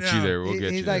We'll right get now. you there. We'll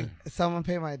get He's you like, there. someone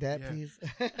pay my debt, Yeah. please.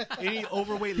 Any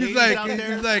overweight He's ladies like out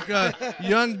there? he's like a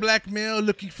young black male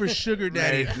looking for sugar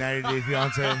daddy. 90 Day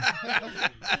Fiance.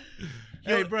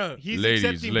 Hey, bro. He's Ladies,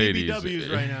 accepting ladies.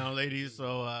 BBWs right now, ladies.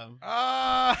 So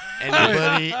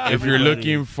Anybody? If you're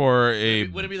looking for a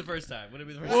Would it be the first time? Would it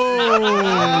be the first Whoa,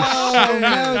 Oh, shit.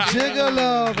 no,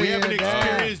 gigolo over we have an here, Dad.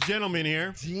 experienced gentleman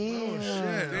here.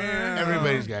 Damn.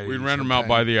 Everybody's got it. we rent them out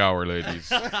by the hour,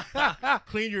 ladies.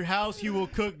 Clean your house. He will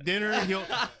cook dinner.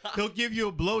 He'll give you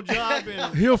a blowjob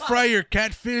and He'll fry your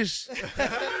catfish.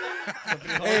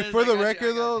 Hey, for the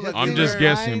record though, like, I'm Finger just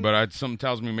guessing, line. but something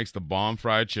tells me he makes the bomb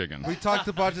fried chicken. we talked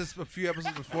about this a few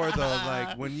episodes before though.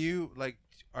 Like when you like,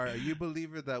 are you a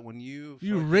believer that when you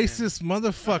You fucking- racist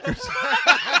motherfuckers.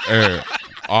 Hey,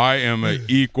 I am an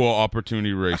equal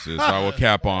opportunity racist. I will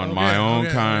cap on my Okay, own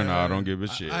okay, kind. okay, I okay. don't give a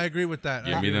shit. I agree with that. I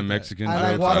Give me agree the with that. Mexican I like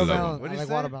jokes. I love watermelon. them. What'd I he like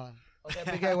say? watermelon.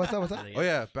 Okay, big guy, what's up? What's up? Oh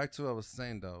yeah, back to what I was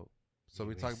saying though. So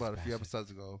we talked about it a few episodes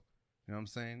ago. You know what I'm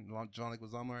saying? John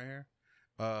Leguizamo right here.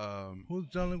 Who's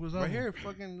John Leguizamo? Right here,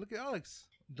 fucking look at Alex.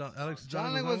 Alex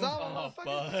John Leguizamo? Leguizamo. Oh,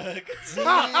 motherfucker.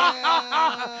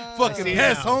 fuck. Fucking See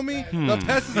pest, now. homie. The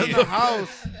pest is in the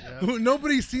house.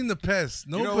 Nobody's seen The Pest.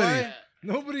 You know Nobody. why?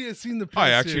 Nobody has seen The Pest. I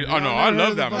here. actually, Y'all oh no, never I heard love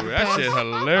of that the movie. fucking That shit Pest?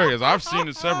 hilarious. I've seen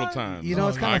it several times. You know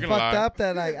what's I'm kind not of gonna fucked lie. up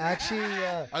that like actually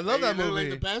I love that movie. Like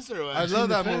the best or what? I love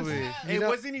that movie. Hey, You know-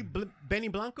 wasn't he Benny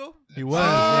Blanco? He was.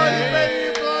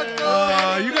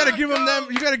 yeah. You gotta give him that.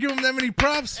 You gotta give him that many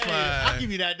props. Hey, Fuck. I'll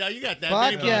give you that. Now you got that.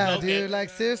 Fuck Benny yeah, Blanco, okay. dude. Like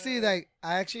seriously, like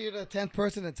I actually you're the 10th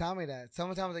person to tell me that.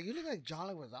 Someone told me like you look like John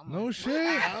Leguizamo. No shit.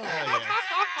 Dick,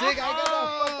 I got a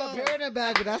fucked up hair in the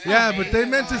back, but that's Yeah, not but me. they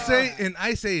meant to say in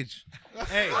Ice Age.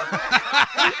 Hey,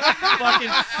 Fucking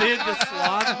Sid the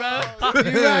Swan, bro.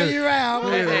 You're right.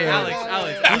 Hey,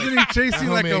 Alex. Isn't he chasing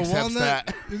My like a homie accepts walnut?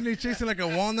 that. Isn't he chasing like a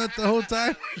walnut the whole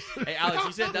time? Hey, Alex,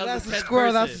 you said that That's was a the 10th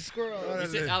squirrel. person. That's a squirrel. You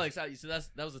said, Alex, you said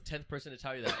that was the 10th person to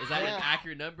tell you that. Is that Yeah. an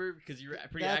accurate number? Because you're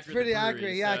pretty That's accurate. pretty with the accurate,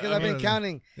 breweries, yeah, so- because I've been Okay.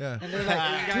 counting. Yeah. And they're You like,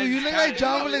 guys dude, you look count- like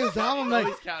John Leguizamo. I'm like,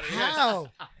 Always counting, yes. how?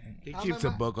 He How keeps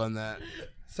am a I- book on that.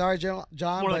 Sorry, John,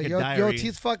 more but like a your diary.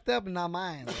 teeth fucked up and not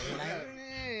mine.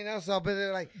 You know, so but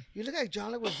they're like, you look like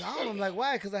John Leguizamo. I'm like,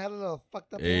 why? Because I had a little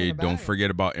fucked up hair in Hey, the don't back.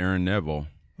 forget about Aaron Neville.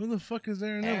 Who the fuck is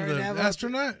Aaron Aaron Neville? The Neville.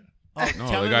 astronaut? No,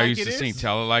 Tell the it guy like used it to sing is.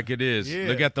 "Tell It Like It Is." Yeah.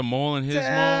 Look at the mole in his mole.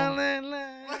 Telling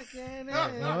like it is.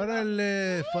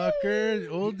 Órale, fucker.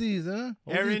 Oldies, huh?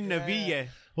 Aaron Navilla.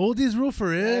 Oldies roofer,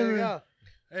 There you eh? go.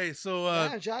 Hey, so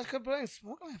Man, Josh could play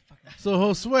smoke on that fucking. so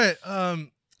Josue,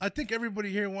 I think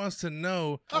everybody here wants to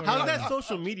know. How's that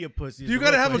social media pussy? Do you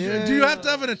gotta have a? Yeah. Do you have to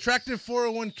have an attractive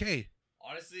 401k?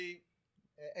 Honestly,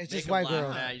 It's make just 'em white laugh,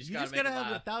 girls. man. You just make gotta 'em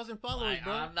have laugh. 1,000 followers,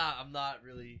 bro. I'm not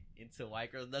really into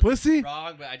white girls. Nothing Pussy?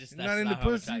 wrong, but I just You're that's not into how I'm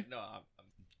pussy? type. No, I'm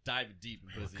diving deep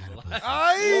in pussy.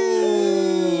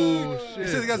 Oh shit.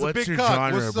 He said he got a What's big your cock.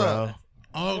 genre, What's bro? up?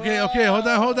 Okay,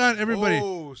 hold on, everybody.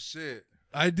 Oh shit.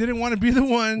 I didn't want to be the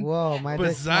one, Whoa, my but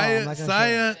dick's small. I'm not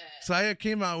gonna Saya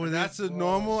came out with That's it. a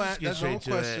normal. get That's a normal straight to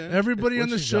it. question. Everybody on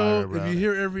the What's your show, genre, bro? if you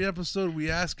hear every episode, we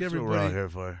ask That's what we're all everybody, here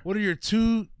for. what are your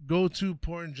 2 go-to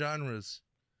porn genres?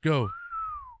 Go.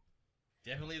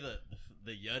 Definitely the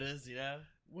yuttas, you know.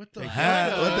 What the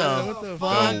Huh? What the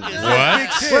fuck?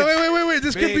 What? Wait.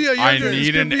 This could be a I younger.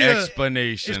 need this an could be a-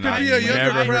 explanation. this could be I a younger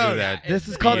never heard crowd. of that. This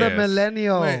is called Yes. a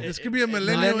millennial. Wait, this could be a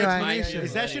millennial Millennial explanation. animation.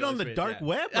 Is that shit on the dark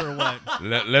web or what?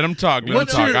 Let him talk. Let him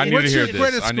What's talk. your- I need to what's hear your this.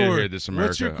 credit I need to score? hear this, America.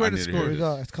 What's your I credit need to score? hear Here we this.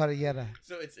 go. It's called a Yeta.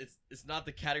 So it's not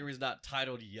the category's not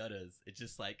titled yuttas. It's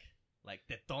just like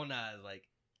tetonas, like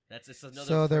that's just another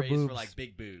So they're phrase for boobs. like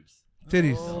big boobs.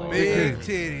 Titties. Oh. Big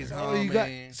Titties. titties, Oh, you got.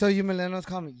 homie. So you millennials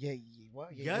call me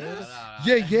what? Yuttas?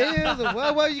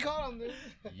 Yeah. What you call them, dude?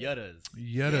 Yuttas.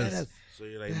 Yuttas. So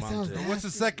you like That sounds Monte. nasty. What's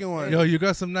the second one? Yo, you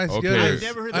got some nice Okay. yuttas. I've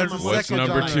never heard I'd- that. in my What's life.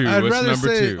 number two? I'd What's rather number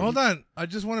say, two? hold on. I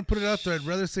just want to put it out there. I'd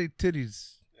rather say titties.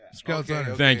 Scouts Okay, on it.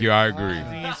 okay. Thank you. I agree. I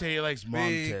think he say he likes mom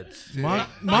Big tits.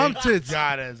 Mom tits.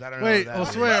 Yuttas. I don't know. Wait, what I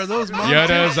that swear, are means. those mom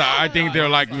Yuttas, tits? I think they're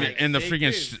like in the Big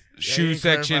freaking boobs. shoe you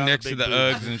section clarify next to big the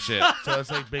boobs. Uggs and shit. So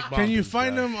it's like big mom Can you tits,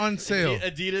 find bro. them on sale?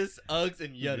 Adidas, Uggs,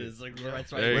 and yuttas. Like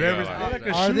that's right. There you Whatever's go. like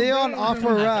a Are shoe they on brand?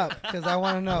 offer up? Because I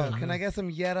want to know. Can I get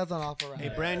some Yetas on offer up?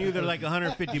 Hey, brand new, they're like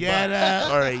 150 bucks. Yeta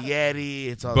or a Yeti.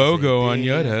 It's all the BOGO same on thing.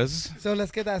 Yuttas. So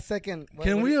let's get that second.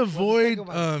 Can we what's the avoid second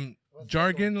one?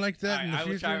 jargon like that in the I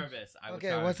will try future? my best. I will Okay,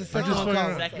 try my what's the best. second just one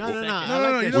fucking- called? Second, No. second. I No,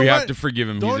 like no, that you know We what? have to forgive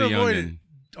him. Don't He's a avoid it. youngin.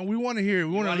 We want to hear.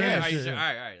 We want to Yeah, learn. all shit.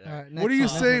 right. What do you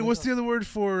next say? one, What's next the other word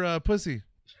for pussy?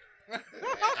 one.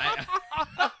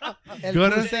 El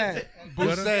Gutter? Bucet.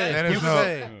 Let us Give know.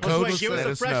 us Code Code give us let a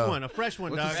us fresh know. one. A fresh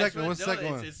one, What's dog. the second? What's the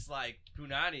second one? It's like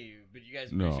punani, but you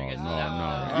guys. No, pretty sure you guys no, know that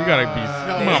no. one. You gotta be.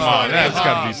 No, Come on, no, that's no,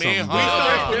 gotta be no, something.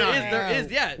 no. better. There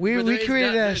is, yeah. We but there is created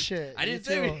that there's- shit. I didn't Me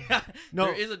say. too.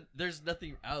 No. There's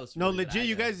nothing else. No, really that legit. I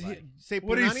You know. guys Like, say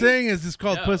What he's punani? saying is it's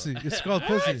called No. pussy. It's called I'd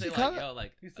pussy. say Call like, it- yo,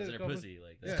 like, He said is it it a called pussy?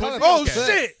 Like, Yeah. Call it Oh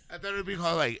pussy. shit! I thought it'd be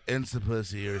called like Insta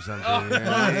Pussy or something. You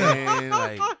know what I mean?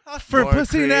 Like, For more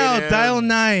pussy now, creative. dial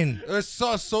 9. It's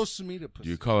social media. Pussy.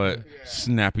 You call it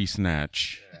snappy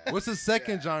snatch. What's the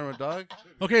second genre, dog?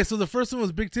 Okay, so the first one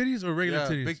was big titties or regular Yeah,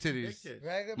 titties? big titties.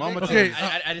 Regular Mama big Okay.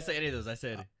 titties. I didn't say any of those. I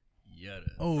said yada.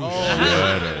 Oh,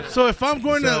 Yeah. So if I'm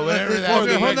going So to whatever that okay,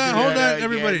 means, hold on, yeah,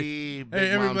 everybody. Getty, Big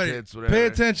Hey, Mom everybody, tits, pay whatever.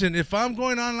 attention. If I'm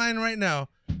going online right now,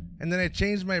 and then I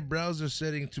change my browser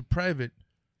setting to private,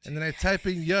 and then I type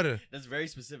in yada. That's very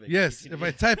specific. Yes, if I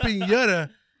type in yada,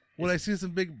 will I see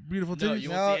some big, beautiful no, titties? you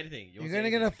No, won't see anything. You You're won't gonna see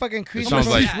get a anything. fucking creature sounds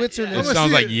from like- Switzerland. It I'm gonna sounds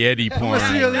see like it. Yeti I'm porn.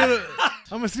 gonna see a little.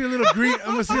 I'm gonna see a little green.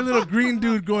 I'm gonna see a little green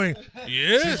dude going.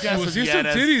 Yes, got we'll some see some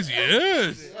yadas. titties.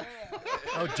 Yes.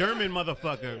 Oh, German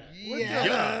motherfucker.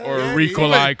 Yeah. Or a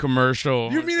Ricolai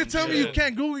commercial. You mean to tell me you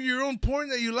can't Google your own porn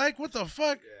that you like? What the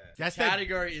fuck? That's that.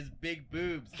 Category is big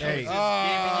boobs. Hey. I was just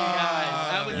giving you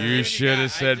guys. I was giving You should have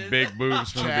guys- said I just- big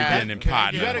boobs from the Chad, beginning, can I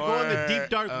partner. You gotta go on the get deep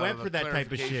dark more web of for a that type of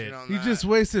clarification shit. on You that? just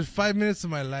wasted 5 minutes of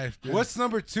my life, dude. What's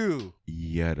number 2?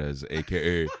 Yetas,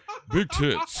 aka big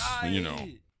tits. You know.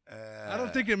 I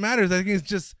don't think it matters. I think it's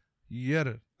just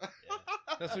yada.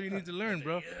 That's what you need to learn,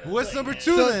 bro. What's number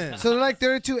 2 then? So they're like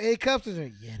 32 A cups. And they're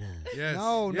like, yeah. Yes.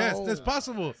 No, Yes, no. that's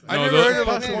possible. I No, never those- heard of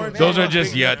a those- porn. Those genre are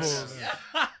just with big yuts. nipples.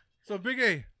 So Big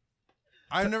A.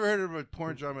 I've never heard of a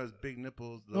porn genre as big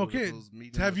nipples. Low Okay. nipples,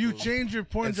 medium Have you nipples. changed your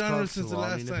porn It's genre called since the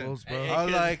salami last time? nipples, bro.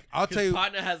 Hey, I'll tell you.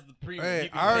 partner has the premium. Hey, He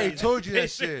can I already pay. told you that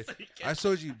So shit. he can- I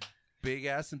told you big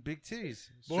ass and big titties.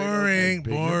 Straight up. Boring,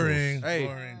 big boring, nipples. Hey,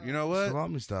 boring, you know what?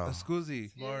 Salami style.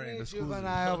 Excuse. boring, Yeah,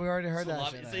 juvenile. We already heard that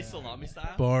Salami, shit. say salami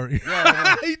style. boring.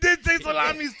 Yeah, He did say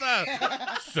salami style.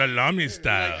 Salami Like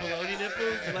style. bologna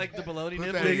nipples. You like the bologna Put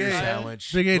nipples. that in your A.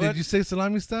 sandwich. Big A, What? did you say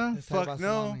salami style? Let's talk fuck about no.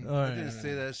 salami. All I right. didn't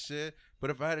say that shit. But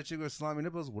if I had a chick with salami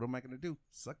nipples, what am I gonna do?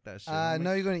 Suck that shit.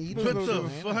 No, you're gonna eat What those, the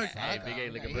man. fuck? Hey, Big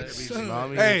A, look at that.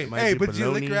 Salami, Hey, might hey, be but you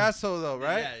lick bologna. your asshole though,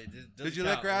 right? Yeah, it just Did doesn't you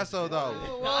lick count. your asshole though?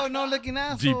 Whoa, no licking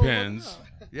asshole. Depends.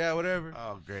 Yeah, whatever.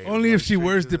 Oh, great. Only if she Straight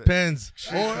wears to the- depends.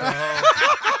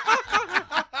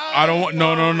 I don't want.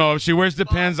 No. If she wears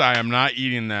Depends, I am not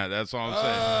eating that. That's all I'm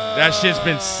saying. That shit's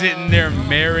been sitting there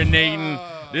marinating.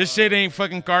 This shit ain't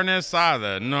fucking carne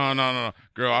asada. No.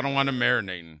 Girl, I don't want it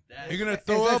marinating. You're gonna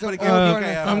throw It's up, like but some again, porn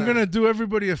okay, I'm gonna do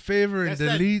everybody a favor and That's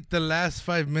that- delete the last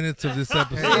 5 minutes of this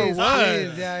episode. Please,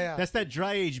 please, yeah. That's that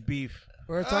dry age beef.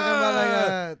 We're talking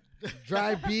about like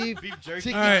dry beef, jerky.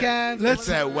 chicken All right, cans. let's- What's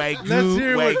that white Let's goo,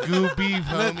 hear white what- goo beef,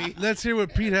 homie? Let's hear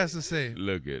what Pete has to say.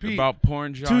 Look it Pete, about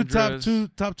porn genres.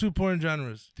 Top two porn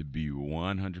genres. To be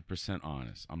 100%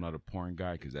 honest, I'm not a porn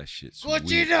guy because that shit's weird.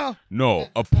 Cochino. No,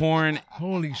 a porn.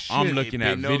 Holy shit! I'm looking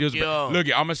at videos. Pinocchio. But look,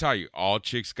 I'm gonna tell you, all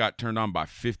chicks got turned on by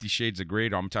 50 Shades of Grey.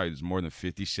 I'm gonna tell you, there's more than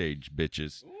 50 shades,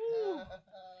 bitches.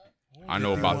 I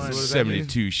know about What does that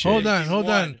 72 shades. Hold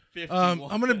on.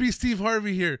 51. I'm gonna be Steve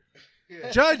Harvey here.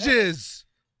 Judges.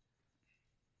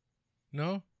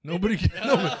 No, nobody.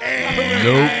 Nobody.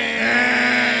 Nope.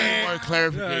 More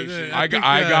clarification. Yeah, I think,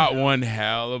 got one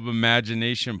hell of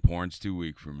imagination. Porn's too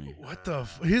weak for me. What the?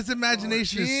 His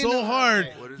imagination is so hard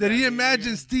What does that that he mean?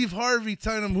 imagines Steve Harvey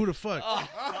telling him who to fuck.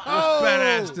 Oh.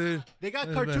 That's badass, dude. They got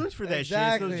That's cartoons for that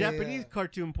Exactly, shit. Those Japanese yeah.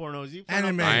 cartoon pornos. You find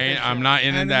Anime. out- I'm not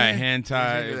into that Anime?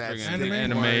 hentai, Into that friggin' anime?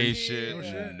 animation.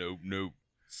 Shit. Nope.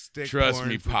 Stick Trust porn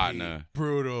me, for partner.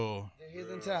 Brutal. He's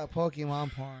into that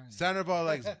Pokemon porn. Sandoval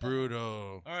likes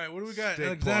brutal. All right, what do we got, Stick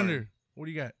Alexander? porn. What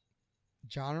do you got?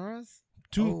 Genres?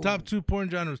 Top two porn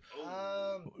genres.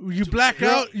 Um, You black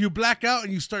out,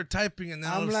 and you start typing, and then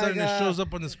all I'm of a sudden like, it shows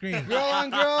up on the screen. girl on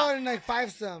girl and like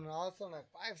five-some. All of a sudden, like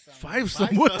five-some.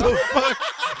 Five-some. What the fuck?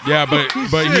 Yeah,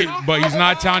 but he's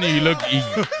not telling you.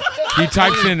 He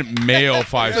types in male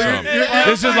 5-some.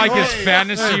 This is like his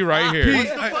fantasy right here.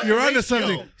 Pete, you're onto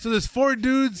something. So there's 4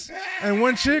 dudes and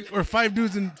 1 chick, or 5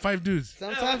 dudes and 5 dudes.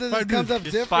 Sometimes it Five just comes dudes. up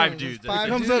Just different. 5 Just dudes. five It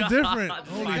comes dudes. up different.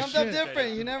 Holy It comes up shit.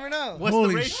 different. You never know. What's Holy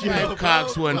the ratio? shit. Two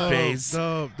cocks, one face.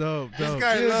 Dope. This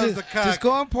guy Dude, loves just, the cock. just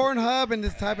go on Pornhub and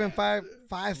just type in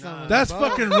five-some. That's bro.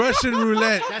 fucking Russian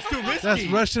roulette. That's too risky. That's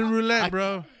Russian roulette,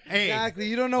 bro. Hey, Exactly.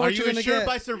 You don't know are what you you're gonna insured get.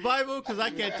 by survival? Because I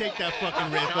can't take that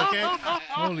fucking risk, okay?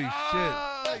 Holy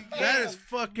shit. That is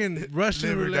fucking Russian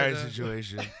Live or die roulette.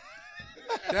 situation.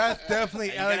 That's definitely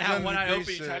You gotta have Alexander one eye the open.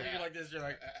 Great You try to shit. be like this. You're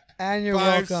like, And you're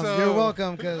Five welcome. so- You're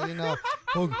welcome, because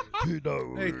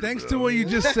Hey, thanks to what you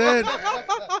just said.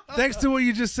 Thanks to what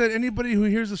you just said. Anybody who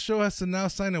hears the show has to now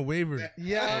sign a waiver.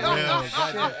 Yeah.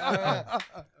 Shit. All right.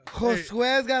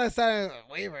 Josue's got to sign a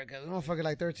waiver because the motherfucker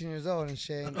like 13 years old and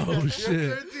shit. Oh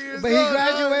shit, But he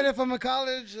graduated from a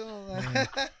college.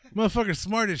 motherfucker,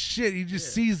 smart as shit. He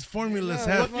just sees formulas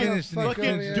Yeah, half what finished. and he motherfucker, Fucking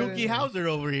finishes. yeah. Dookie Howser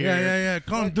over here. Yeah.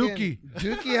 Call him Dookie.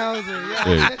 Dookie Howser,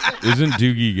 yeah. Hey, isn't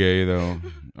Doogie gay though?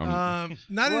 Not Well, in in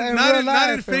not real in not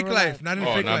in life, fake in real life. life. Not in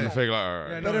oh, fake not in life. fake life. All right.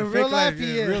 Yeah, But no, in fake real life, yeah,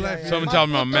 he is. real Yeah, life. yeah. Someone tell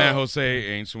me my man Jose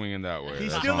ain't swinging that way.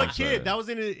 He's That's still all a I'm kid. saying. That was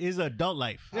in his adult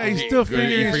life. Yeah, he's still Good.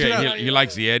 figuring You shit forget out. he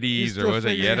likes Yetis He's or still was it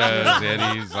figuring Yetas?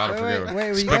 Yetis? I Wait, forget. wait,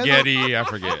 you guys- Spaghetti. I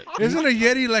forget. Isn't a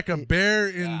Yeti like a bear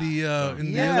in the Yeah,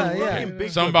 yeah. Fucking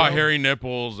Bigfoot, Something about bro. hairy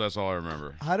nipples. That's all I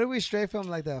remember. How do we stray from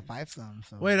like the five-some?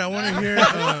 So. Wait, I want to hear.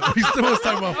 We still want to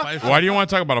talk about five. Why do you want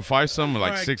to talk about a fivesome with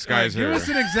like All right, six all right, guys give here? us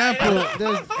an example.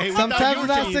 There's, Hey, we thought you sometimes were it's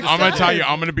not saying- six. I'm gonna tell guys. you.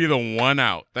 I'm gonna be the one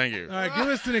out. Thank you. All right, give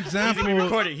us an he'll be example.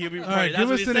 recording. He'll be All recording. right, That's give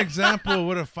what us he an said. example of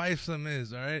what a fivesome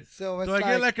is. All right. So it's Do I like,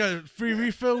 get like a free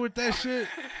refill with that shit?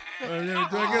 Or do I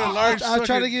get a large? I'll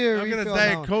try to give you a I'll get a refill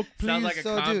Diet now. Coke, please. Sounds like a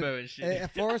So, combo dude, and shit. a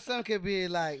foursome could be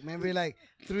like maybe like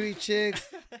 3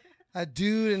 chicks, a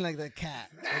dude, and like the cat.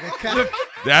 Like the cat.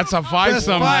 That's a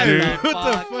fivesome, five. dude. What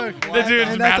the fuck? The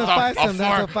dude's And that's a math. fivesome, that's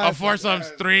a A fivesome. foursome's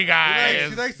 3 She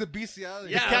guys. likes the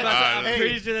bestiality. Yeah, cat's- I'm hey,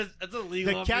 pretty sure that's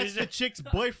illegal. The I'm cat's pretty the sure. chick's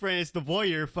boyfriend. It's the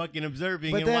voyeur fucking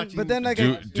observing But and then, watching. but then like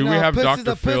Do- a, do you we know, have pussy's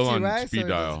Dr. a Phil pussy, on right? speed So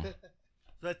dial?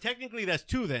 So technically, that's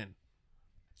 2 then.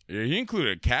 Yeah, he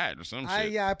included a cat or some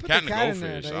shit. I put cat the and a cat in there.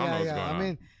 goldfish. But I don't know yeah, what's yeah. going I on.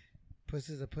 mean,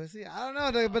 pussy's a pussy. I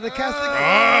don't know, but the cat's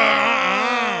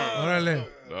Órale.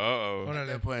 Uh-oh. At Órale.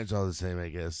 that point, it's all the same, I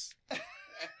guess.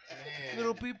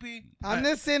 Little pee-pee. I'm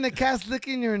just saying the cat's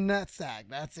licking your nutsack.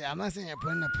 That's it. I'm not saying you're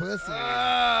putting a pussy.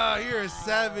 Ah, you're a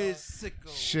savage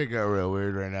sicko. Shit got real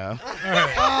weird right now.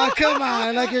 Oh, come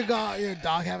on. Like your dog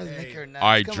having to lick your nuts.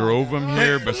 I Come on, drove dog. him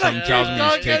here, but something tells me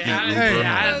he's taking Yeah, Uber Hey,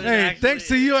 yeah. home. hey, Actually- thanks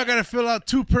to you, I gotta fill out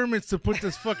 2 permits to put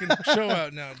this fucking show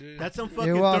out now, dude. That's some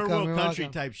fucking welcome, third world you're country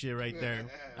welcome. type shit right there.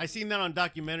 I seen that on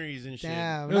documentaries and shit.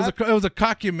 Damn. It was a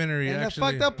cockumentary, and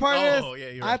actually. the fucked up part Oh, is, yeah,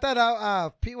 you're I right.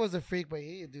 thought Pete was a freak, but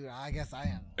dude, I guess I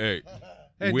am. Hey,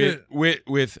 Hey,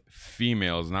 with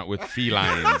females, not with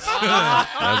felines.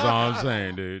 That's all I'm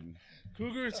saying, dude.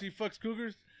 Cougars? He fucks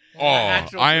cougars? Oh,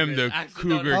 Actual I am cougars. the Actual-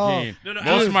 cougar no. king. No, no,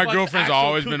 Most of my fuck girlfriends have actual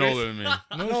always been cougars. older than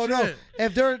me. No.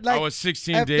 If they're like, I was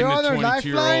 16 if dating they're a on their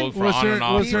 22-year-old for Was on her, and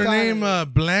off. was her He's on name it.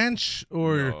 Blanche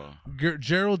or No.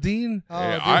 Geraldine? oh,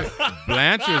 Hey, dude,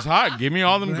 Blanche is hot. Give me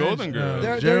all them Blanche, golden girls.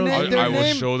 Their Gerald- name- I, their I will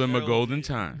name- show them a golden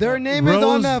time. their name is on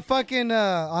Rose- the fucking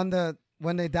on the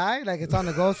when they die, like it's on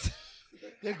the ghost.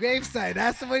 The gravesite.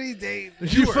 That's what he did.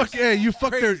 You fuck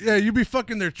you be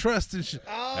fucking their trust and shit.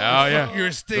 Oh, Hell yeah. Your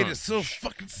estate Go. is so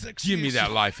fucking sexy. Give me and that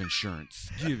shit. life insurance.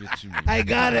 Give it to me. I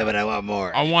got it, but I want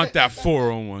more. I want that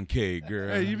 401k,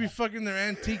 girl. Hey, you be fucking their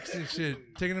antiques and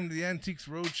shit, taking them to the Antiques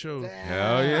Roadshow.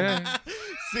 Hell yeah.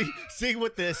 see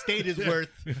what the estate is worth.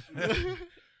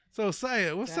 So,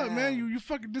 Saya, what's up, man? Damn. You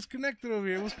fucking disconnected over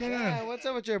here. What's going Yeah, on? what's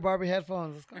up with your Barbie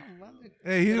headphones? What's going on?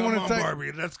 Hey, he didn't Come want on, to tell.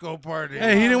 Barbie, let's go party.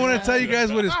 Hey, he didn't want to tell you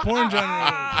guys what his porn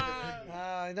genre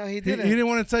was. No, he He didn't. didn't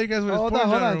want to tell you guys what his Hold porn on,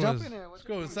 hold genre on. Jump was. in here. Let's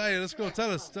go, Saya. Let's go.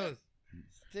 Tell us.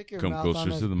 Stick your Come mouth on closer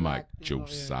this to the mic, black thing over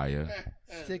here. Josiah.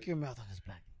 Stick your mouth on this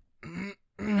black.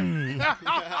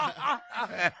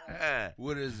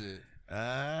 What is it?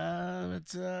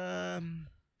 It's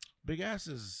big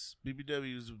asses.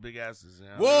 BBWs with big asses. You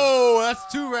know? Whoa,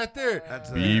 that's 2 right there. That's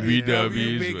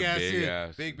BBWs Big with ass big shit.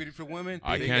 ass. Big beautiful women.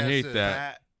 I big can't ass hate shit. that.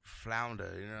 fat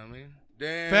flounder. You know what I mean?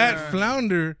 Damn. Fat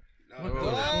flounder.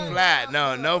 Flat.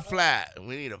 No flat.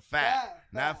 We need a fat,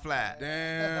 not flat.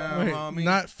 Damn, Wait, mommy.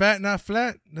 not fat, not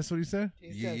flat. That's what he said.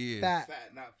 He said Yeah. fat.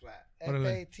 Fat, not flat.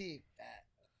 F-A-T.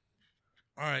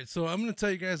 All right, so I'm gonna tell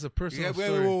you guys a personal Yeah, wait,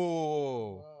 story.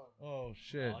 whoa. Oh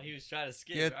shit! Oh, he was trying to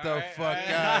skip. Get All the right, fuck all right.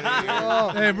 out of here. Oh,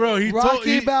 Hey, bro, he told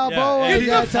Rocky he, Balboa. Yeah, you Get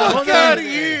gotta the tell fuck us. out of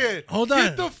here. Hold on.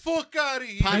 Get the fuck out of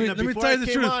here. Partner, let me before tell you I the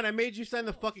came truth. on, I made you sign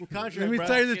the fucking contract. Let me bro.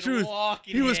 tell you the Fucking truth.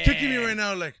 walking He was kicking me here. right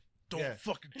now, like, don't Yeah.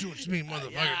 fucking choose me,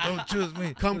 motherfucker. Don't choose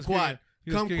me. Come He was quad. kicking-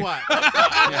 he was kicking-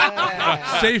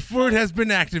 Yeah. Safe word has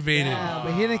been activated. Yeah,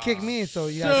 but he didn't kick me, so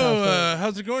you So, gotta tell us.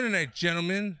 how's it going tonight,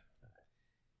 gentlemen?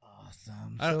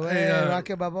 Awesome. Uh, So, hey, hey,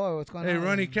 Rocky Balboa, what's going Hey, on?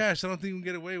 Ronnie Cash, I don't think we can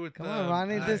get away with Come on,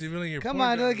 Ronnie. revealing your Come porn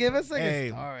on, genre. give us like Hey,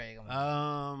 a story. Come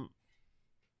on.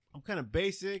 I'm kind of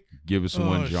basic. Give us Oh,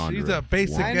 one genre. she's a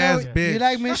basic I know ass bitch. you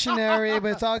like missionary,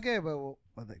 but it's all good. But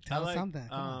tell I us like, something.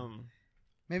 Come on.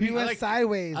 Maybe he- you I went like-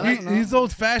 sideways. I I like- don't know. He's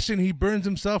old fashioned. He burns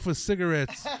himself with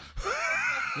cigarettes.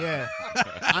 Yeah,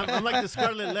 I'm like the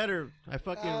Scarlet Letter. I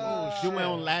fucking do my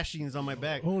own lashings on my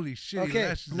back. Holy shit. Okay.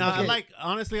 lashes. No, I Okay. like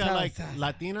honestly, I Tell like us, tell us.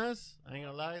 Latinas. I ain't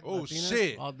gonna lie. Oh, Latinas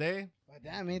shit. all day. Oh,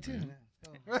 damn, me too.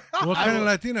 What kind of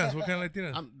Latinas? What kind of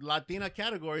Latinas? I'm Latina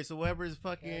category, so whoever's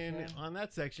fucking on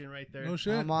that section right there. No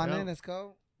shit. I'm on Yeah. it. Let's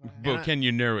go. But can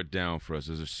you narrow it down for us?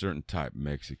 Is there a certain type?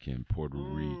 Mexican, Puerto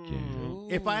Rican.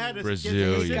 If I had to Brazilian.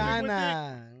 get specific with it,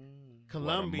 Ghana.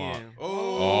 Colombian.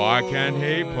 Oh, I can't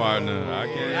hate, partner. I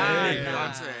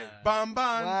can't hate. Bam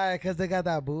bam. Why? Because they got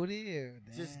that booty? Or,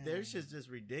 Just their shit's just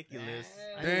ridiculous.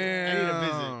 I Damn. need a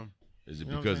visit. Is it You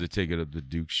know what because I'm they take it up the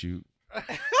Duke shoot?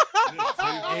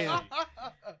 Hey,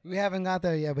 We haven't got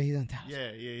there yet, but he's in town.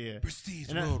 yeah. Prestige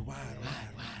And I- worldwide.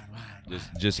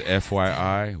 Just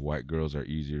FYI, white girls are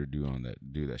easier to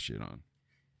do that shit on.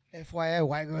 FYI,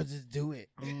 white girls just do it.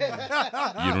 You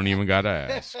don't even gotta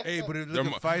ask. Hey, but if They're they're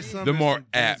mo- fight some, they're there's more some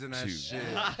dudes apt in that to. shit.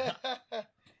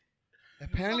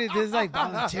 Apparently, this is like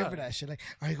volunteer for that shit. Like,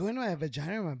 are you going to my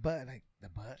vagina or my butt? Like, the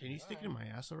butt? Can you stick it in my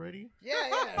ass already? Yeah,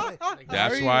 yeah. Like,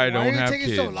 That's why why I are don't you have taking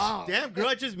kids. so long? Damn, girl,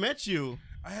 I just met you.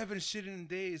 I haven't shit in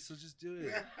days, so just do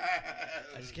it.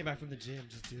 I just came back from the gym.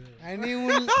 Just do it. I need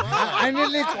one. I need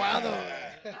licuado.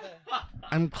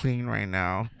 I'm clean right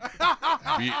now.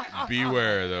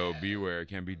 Beware, though. Beware. It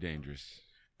can be dangerous.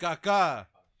 Caca.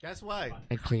 That's why.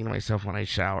 I cleaned myself when I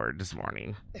showered this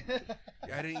morning.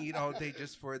 I didn't eat all day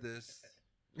just for this.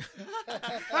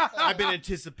 I've been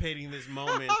anticipating this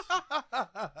moment.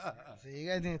 So you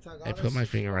guys need to talk. I put my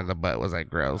finger in the butt. Was I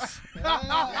gross?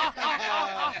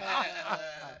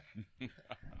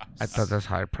 I thought that's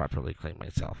how I properly clean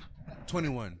myself.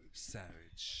 21.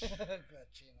 Savage.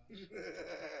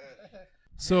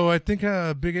 So I think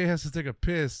Big A has to take a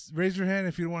piss. Raise your hand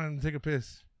if you want him to take a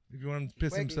piss. If you want him to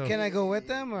piss Wait, himself. can I go with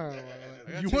them or?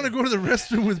 You want to go to the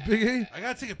restroom with Big A? I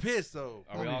gotta take a piss though.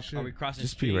 Are we crossing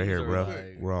Just be right here, streams, bro. or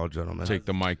like- We're all gentlemen. Take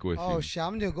the mic with Oh you. shit!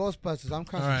 I'm doing Ghostbusters. I'm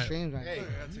crossing All right. streams right Hey,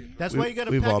 now. that's why you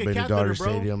gotta We've pack all a been to catheter, Dodger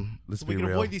bro. Stadium. Let's So be we can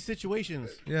real. avoid these situations.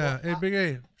 Yeah. Hey, Big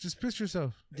A, just piss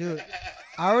yourself. Dude,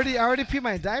 I already peed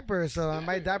my diaper, so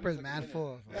my diaper is mad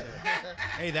full.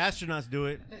 Hey, the astronauts do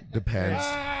it. Depends.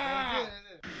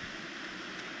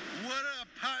 What up,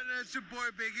 partner? It's your boy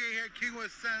Big A here, King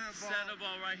with Sandoval.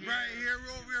 Right here. Right here,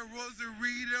 over here,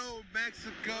 Rosarito,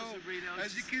 Mexico.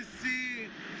 As you can see,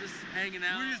 Just hanging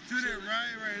out. we're just doing it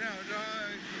right now,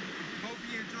 dog. Hope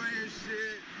you enjoy this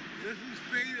shit. This is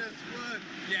straight as fuck.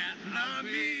 Yeah, Not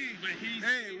me. But he's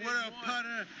Hey, what up,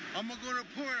 partner? I'm gonna go to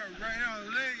Porter right now,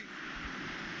 late.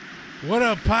 What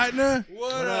up, partner?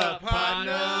 What up,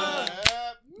 partner?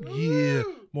 Yeah.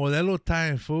 Modelo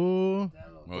time, fool.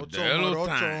 Modelo Ocho,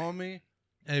 time. homie.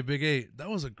 Hey, Big A, that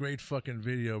was a great fucking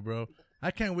video, bro. I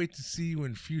can't wait to see you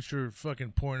in future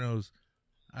fucking pornos.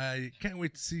 I can't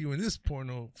wait to see you in this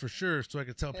porno for sure, so I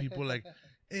can tell people like,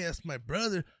 hey, that's my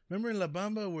brother. Remember in La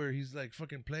Bamba where he's like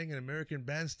fucking playing an American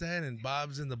bandstand and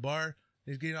Bob's in the bar?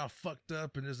 He's getting all fucked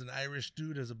up and there's an Irish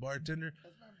dude as a bartender.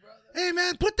 Hey,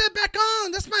 man, put that back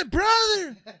on. That's my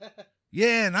brother.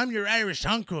 Yeah, and I'm your Irish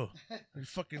uncle. He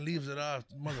fucking leaves it off,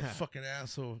 motherfucking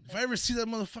asshole. If I ever see that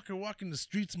motherfucker walking the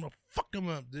streets, I'm gonna fuck him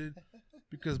up, dude.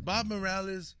 Because Bob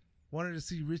Morales wanted to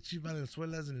see Richie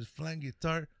Valenzuela in his flying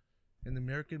guitar in the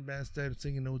American Bandstand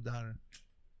singing No Daughter.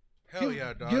 Hell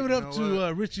yeah, dog. Give it You up know to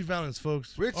what? Richie Valens,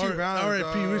 folks. Richie R- Valens,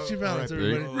 R.I.P. dog. Richie Valens,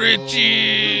 R.I.P. everybody.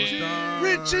 Richie!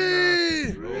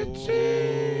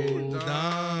 Richie!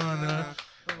 Donna.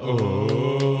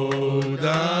 Oh,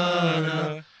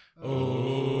 Donna.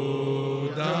 Oh,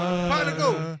 Donna. Partner,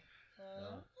 go.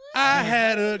 I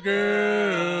had a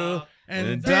girl,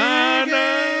 and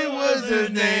Donna was his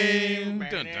name.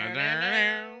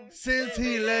 Since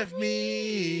he left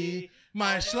me,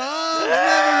 my schlong's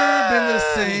never been the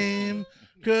same.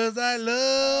 Cause I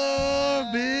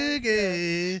love Big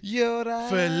A.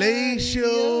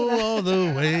 Fellatio all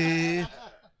the way.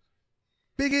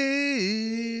 Big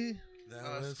A.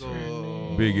 Let's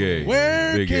go. Big A.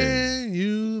 Where Big A. can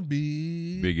you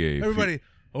be? Big A. Everybody.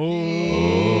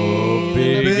 Oh,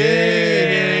 Big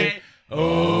A.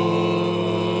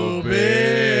 Oh, Big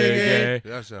A.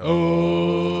 That's a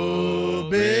Oh,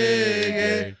 Big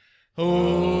A.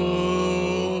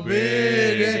 Oh,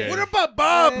 Big A. What about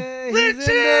Bob?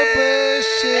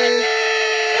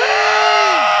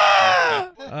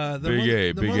 The Big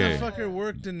A, the Big A. motherfucker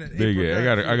worked in the Big A.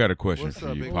 I got a question What's for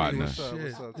up, you, Big A? partner. What's up? Shit.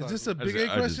 What's up? Is this a I Big just- A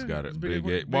question? I just got it. Is Big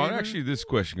A. Well, actually, this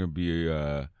question gonna be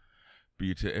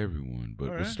to everyone, but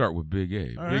All let's right. start with Big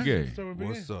A. All Big right, A. let's start with Big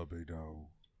A. What's up, big dog?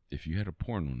 If you had a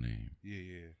porno name,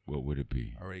 Yeah. what would it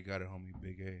be? Already got it, homie.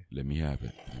 Big A. Let me have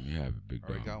it. Let me have it, Big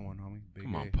Already dog. got one, homie. Big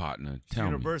Come A. on, partner. It's Tell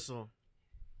me. universal.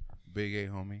 Big A,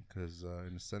 homie. Because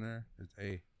in the center, it's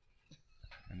A.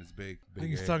 and it's big. I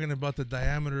think he's A. talking about the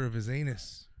diameter of his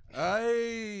anus.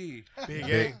 Ay.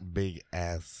 Big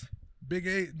ass. Big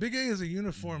A is a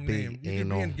uniform Big name. You could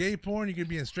anal. be in gay porn, you could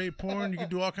be in straight porn, you could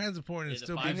do all kinds of porn and Yeah,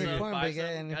 still the be five Big cent, A. Porn, five big A,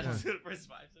 cent. and Guys, porn. let's do the first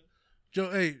 5 cent.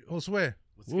 Joe, hey, Josue,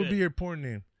 What's what would be good? your porn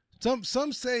name?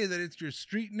 Some say that it's your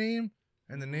street name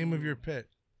and the name of your pet.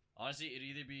 Honestly, it'd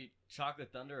either be Chocolate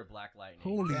Thunder or Black Lightning.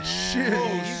 Holy Damn. shit!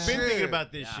 Oh, you've been thinking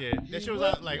about this Yeah. shit. That shit was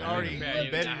out, like Yeah. already Yeah,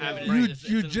 embedded I have it in in the You It's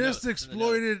in you the just notes, it's in the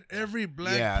exploited every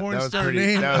black yeah, porn that was star pretty,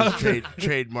 name. That was out there.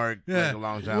 trademark like a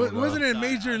long time ago. Wasn't it Sorry,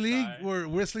 Major I'm League sorry. where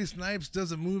Wesley Snipes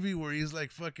does a movie where he's like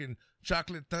fucking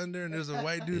Chocolate Thunder and there's a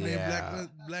white dude named Yeah.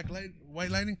 White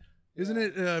Lightning? Isn't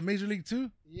it Major League 2?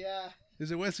 Yeah.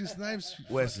 Is it Wesley Snipes?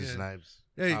 Wesley Fuck yeah. Snipes.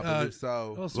 Hey, I believe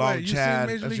so. Josue, Long you seen Chad.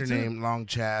 Major That's League your 2? name. Long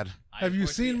Chad. Have you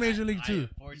seen Major League 2?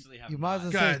 Unfortunately, have You might as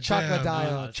well not. say God Chocolate damn,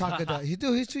 Dial. dude. Chocolate Dial.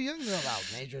 He's too young to know about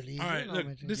Major League. All You right, know look,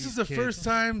 Major this League. is the kids. first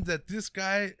time that this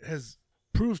guy has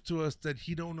proved to us that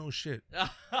he don't know shit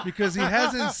because he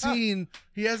hasn't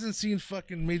seen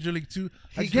fucking Major League 2.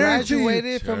 I He guarantee you-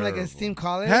 graduated from like a Terrible. STEAM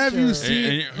college. Have you or-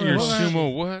 seen- And you're Hold on.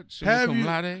 sumo what? Sumo Have cum you?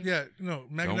 laude? Yeah, no,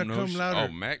 magna Don't know cum shit. laude.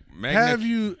 Oh,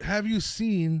 magna. Have you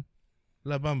seen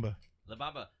La Bamba? La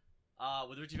Bamba.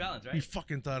 With Richie Valens, right? You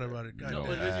fucking thought about it, God No. damn.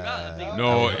 With Richie Valens. I'm thinking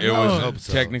No, about it No. was Hope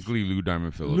so. technically Lou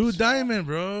Diamond Phillips. Lou Diamond,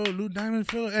 bro. Lou Diamond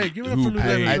Phillips. Hey, give it up Who for Lou paid?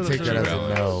 Diamond I Phillips. take that as a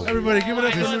no. Everybody, give it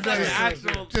up for Lou It's like an Diamond.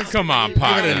 actual. Come on, Give it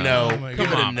partner. a no. Oh my Give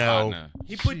God. it a no. partner.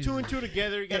 He put 2 and 2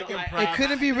 together. You gotta give him I- It props.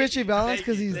 couldn't be Richie Valens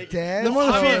because he's Thank you. dead. The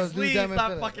motherfucker- So it was Lou Obviously, it's Diamond not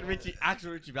Phillips. fucking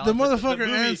actual Richie The Valens. but motherfucker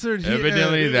movie- answered.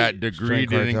 Evidently, that degree Strength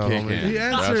didn't cartel, kick homie. in. He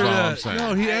That's answered. all I'm saying.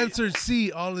 No, he answered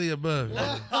C. All of the above.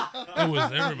 It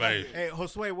was everybody. Hey,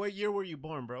 Josue, what year were you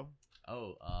born, bro?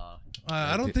 Oh,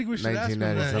 I don't think we should ask him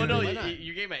that. 1997. no, Why you, not?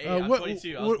 you gave me an 8. I'm what,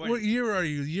 22. I was what, born. what year are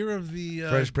you? Year of the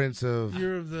Fresh Prince of.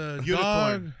 year of the Unicorn.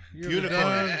 dog. Year of the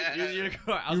Unicorn. dog.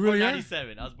 Unicorn. I was You born really are?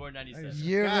 97. I was born 97.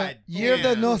 Year of God the year of the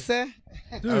damn. no se.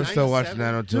 I was still watching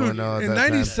 97? 90210 Dude, at in that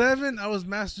time. '97, I was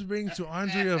masturbating to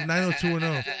Andre of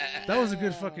 90210. That was a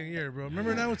good fucking year, bro. Remember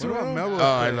What about 90210? Melrose Oh,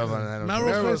 I Place? love on Melrose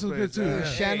 90210. Place was good too. Yeah.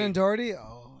 Yeah. Shannon Doherty.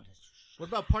 Oh, What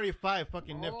about Party of 5?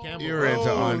 Fucking Nev Campbell. You were into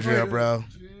Oh, Andrea, right. bro.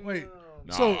 Wait,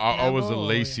 No, So- I was a Oh,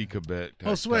 Lacey Cabet.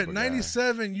 oh, sweat.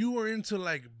 '97, you were into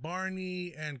like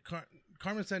Barney and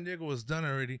Carmen Sandiego was done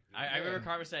already. I remember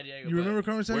Carmen Sandiego. You remember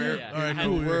Carmen Where Sandiego? Yeah. All right, Yeah.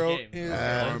 cool. the world Game. is It's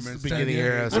Carmen the beginning Sandiego.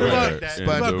 era. What about- that.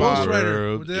 what about SpongeBob? Ghost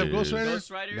Rider? Did they have Ghost Rider?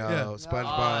 Ghost Rider? No, Yeah.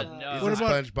 SpongeBob. no. He's What a about-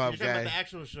 SpongeBob You're talking about guy. the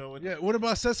actual show. Yeah. What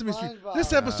about Sesame Street? SpongeBob.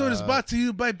 This episode is brought to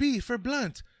you by B for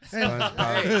Blunt. And-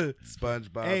 SpongeBob.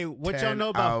 SpongeBob. Hey, what y'all 10 know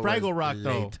about hours Fraggle Rock,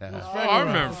 though? later. Oh, I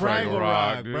remember Fraggle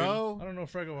Rock, dude. bro. I don't know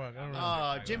Fraggle Rock. I don't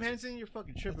know. Jim Henson, you're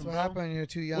fucking tripping, that's what bro. happened. You're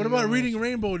too young. What You about don't Reading know.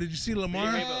 Rainbow? Did you see Reading Lamar?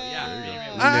 Rainbow, yeah. Reading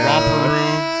Rainbow.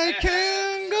 I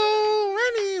can go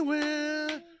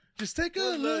anywhere. Just take a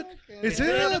look. It's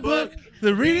in the book.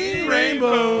 The Reading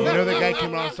Rainbow. You know that guy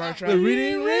came on Star Trek? The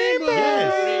Reading Rainbow.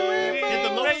 Yes. Get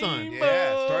the Love Song.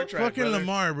 Yeah, Star Trek. Fucking brother.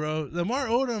 Lamar, bro. Lamar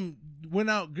Odom went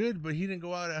out good, but he didn't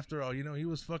go out after all. You know, he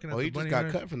was fucking at Well, the he just bunny got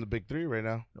ranch. cut from the big three right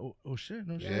now. Oh shit,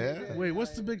 no shit. Yeah. Wait,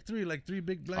 what's the big three? Like 3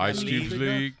 big black Ice dudes, Cube's big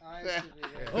League. guys?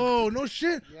 Oh no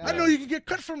shit! I know you can get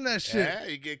cut from that shit. Yeah,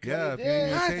 you get Yeah, cut. if you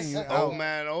ain't What? maintain, you Old out.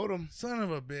 man Odom. Son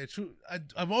of a bitch.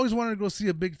 I've always wanted to go see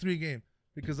a big 3 game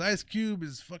because Ice Cube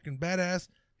is fucking badass.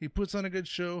 He puts on a good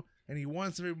show and he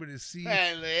wants everybody to see.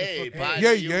 Hey, fucking- buddy,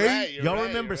 Yeah, you're yeah. right, you're Y'all right,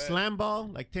 remember you're right. Slam Ball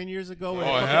like 10 years ago? where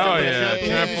Oh, they fucking hell did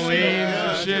yeah. the Trampolines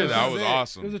and shit. That was It was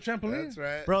awesome. a trampoline. That's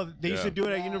right. Bro, they used Yeah. to do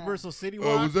it at Universal City Oh,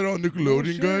 Walk. was that on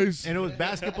Nickelodeon, guys? And it was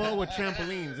basketball with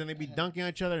trampolines, and they'd be dunking on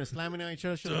each other and slamming on each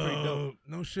other. Shit was pretty dope.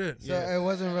 No shit. So it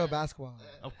wasn't real basketball.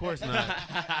 Of course not.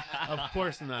 Of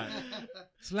course not.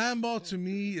 Slam ball to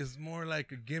me is more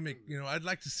like a gimmick. You know, I'd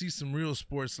like to see some real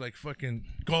sports like fucking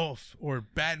golf or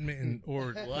badminton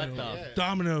or What you know, the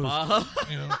dominoes. fuck?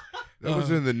 You know, That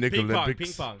was in the Nick Ping pong, Olympics.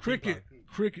 ping pong. cricket.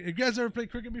 Cricket. You guys ever played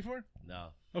cricket before? No.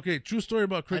 Okay, true story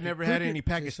about I cricket. never had Cricket- any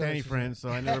Pakistani Sorry. friends, so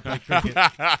I never played cricket.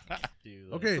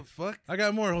 Dude, Okay, What the fuck? I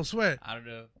got more. Josue. I don't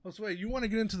know. Josue, you want to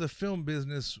get into the film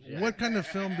business. Yeah. What kind of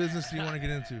film business do you want to get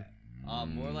into?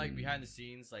 More like behind the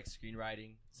scenes, like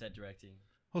screenwriting, set directing.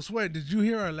 Josue, did you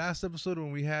hear our last episode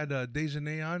when we had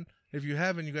Dejanay on? If you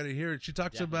haven't, you got to hear it. She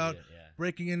talks Definitely about did, yeah.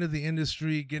 breaking into the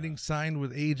industry, getting signed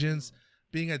with agents,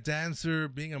 being a dancer,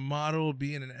 being a model,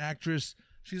 being an actress.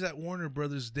 She's at Warner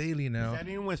Brothers Daily now. Is that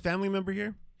anyone's family member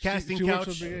here? Casting She works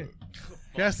Couch. for Big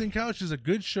A. Casting Couch is a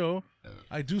good show.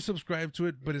 I do subscribe to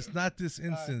it, but it's not this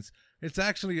instance. It's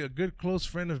actually a good close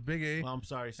friend of Big A. Well, I'm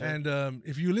sorry, sir. And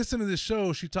if you listen to this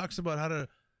show, she talks about how to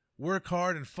work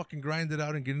hard and fucking grind it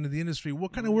out and get into the industry.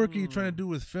 What kind of work are you trying to do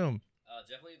with film?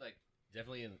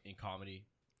 Definitely in comedy.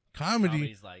 Comedy.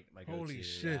 Comedy's like my go-to. Holy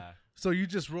shit. Yeah. So you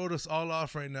just wrote us all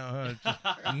off right now, huh?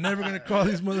 I'm never gonna call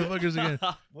these motherfuckers again,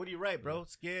 What do you write, bro?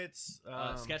 Skits,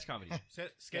 Sketch comedy.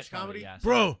 sketch comedy. Yeah. So-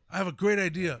 bro. I have a great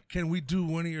idea. Can we do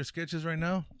one of your sketches right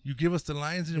now? You give us the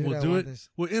lines and Dude, we'll I do want it. this.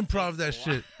 We'll improv that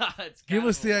shit. It's Give kind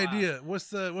us of the a lot. idea. What's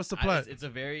the plot? It's a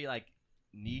very like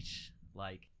niche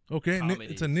like. Okay, comedy,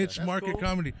 it's a so niche that's market cool.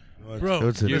 comedy, Well, bro.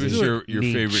 it's a Give let's us do it. your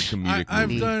favorite comedic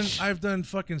movie. I've done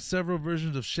fucking several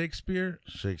versions of Shakespeare.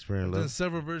 Shakespeare in I've done Love.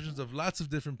 several versions of lots of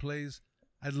different plays.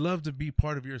 I'd love to be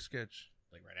part of your sketch.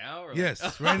 Like right now? Or Yes,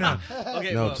 like- right now.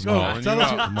 Okay, No, well, tomorrow. Go. Calling Tell you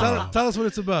us, out. tell, Tomorrow. tell us what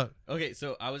it's about. okay,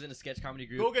 so I was in a sketch comedy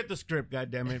group. Go get the script,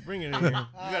 goddammit. Bring it in here. You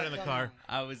got it in the car.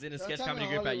 I was in a Don't sketch tell me comedy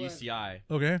group at Hollywood. UCI.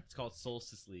 Okay, It's called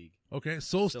Solstice League. okay.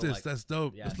 Solstice, like- that's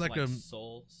dope. Yeah, it's so like a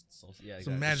soul. Yeah,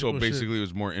 some exactly. magical So basically, it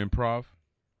was more improv.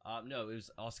 No, it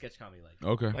was all sketch comedy. Like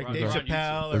Okay. Like We're Dave on YouTube.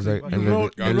 Chappelle. It's like- everybody- shit. and You live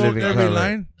wrote, it- you and wrote live in every color.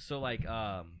 line. so like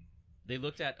they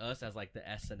looked at us as like the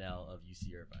SNL of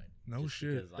UC Irvine. No Just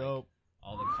shit. because, like, Dope.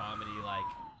 all the comedy like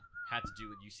had to do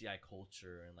with UCI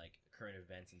culture and like current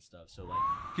events and stuff. So like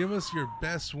Give us your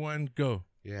best one. Go,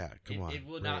 Yeah, come on. it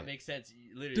will bring not it. make sense.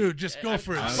 Literally, dude. Just go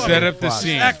for it. I'm- Fuck Set it. up the Fuck.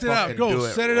 scene. Act it out. Fucking Go. do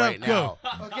it Set it right up. Go.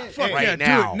 now. Okay. Fuck Right yeah.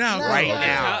 now. Do it now. Right Go.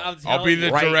 now. I'll be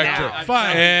the Right director. now.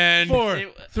 Five, And 4,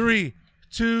 It- 3,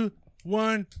 2,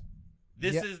 1.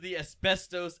 This Yeah. is the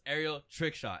asbestos aerial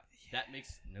trick shot. That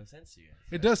makes no sense to you guys.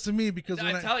 It does to me because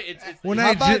I when tell you, it's when How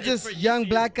I about did- this for young UC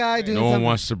black guy doing no one something?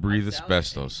 wants to breathe I'm telling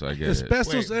asbestos. I get it.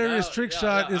 asbestos Wait. areas No, trick no,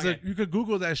 shot no, is okay. you could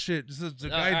Google that shit. This is the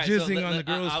guy Alright, so jizzing on the I'll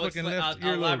girl's fucking explain- left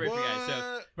I'll earlobe. elaborate for you guys.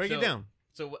 So Break it So- down.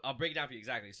 So I'll break it down for you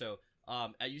exactly. So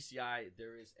at UCI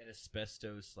there is an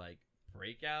asbestos like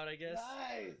breakout, I guess. So,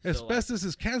 like, Asbestos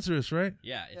is cancerous, right?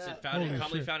 yeah, it's Yeah. found Holy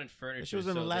commonly shit. found in furniture. She was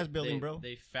in the so last they- building, they- bro.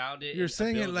 They found it. You're in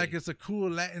saying a it like building. it's a cool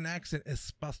Latin accent.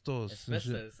 Asbestos. and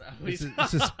shit. asbestos. What are you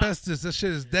It's asbestos. That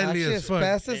shit is deadly Actually, as fuck.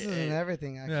 asbestos is Hey, in hey.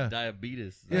 everything. Actually. Yeah.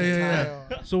 Diabetes. Yeah, yeah, yeah.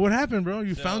 Tile. So what happened, bro?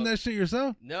 You So- found that shit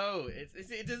yourself? No,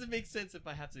 it doesn't make sense if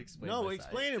I have to explain. No, my side.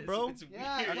 explain it, It's- bro. It's,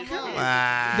 Yeah, weird. come It's on. weird.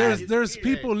 Ah. There's It's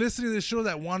people weird. listening to the show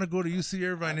that want to go to UC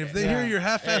Irvine. If they Yeah. hear your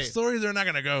half-assed Hey. story, they're not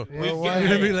gonna go. Well, You're why-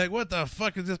 gonna be like, "What the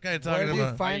fuck is this guy Where talking do you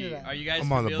about?" find it at? Are you guys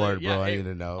I'm on the familiar? board, bro. Yeah, I hey, need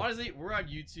to know. Honestly, we're on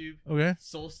YouTube. Okay.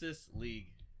 Solstice League.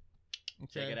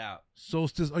 Check Okay. it out.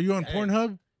 Solstice. Are you on Hey.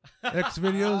 Pornhub? X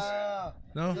videos? Ah,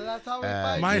 No. So that's how we Uh,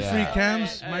 find My you. free Yeah.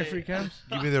 cams. Hey, My hey. free cams.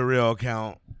 Give me the real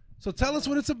account. So tell us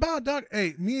what it's about, dog.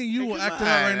 Hey, me and you will act it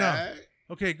out right now.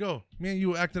 Okay, go. Me and you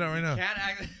will act it out right now. Can't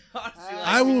act. Honestly, like,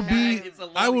 I will be. it's a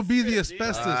long I will be the script, dude.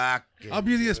 asbestos. I'll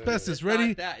be the asbestos. It's Ready?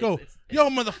 not that. Go. It's- Yo,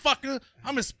 motherfucker.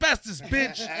 I'm asbestos,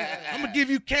 bitch. I'm gonna give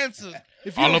you cancer.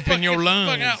 If you All don't up in fuck your get the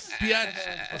fuck lungs. out,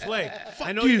 bitch. Let's wait. Fuck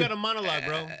I know you. you got a monologue,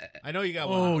 bro. I know you got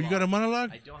one. Oh, you got a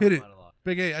monologue? I don't Hit have it. a monologue.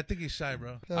 Big A, I think he's shy,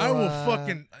 bro. So, I will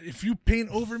fucking. If you paint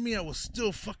over me, I will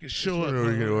still fucking show up.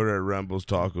 We're gonna bro. order at Rambo's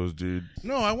Tacos, dude.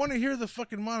 No, I want to hear the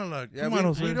fucking monologue. Yeah, Come we, on,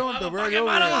 we Jose. don't. I'm a We're already fucking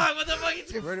over that. monologue. What the fuck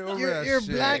is We're already over You're, that you're shit.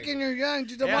 black and you're young.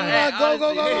 Do the Yeah, monologue. hey, Go, go,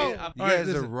 honestly, go, hey, go. I'm- You All right, guys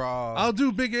are listen. raw. I'll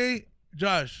do Big A.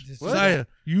 Josh, What? Zaya,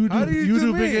 you How do do you you do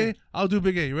do Big me? A. I'll do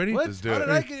Big A. You ready? What? Let's do How it. did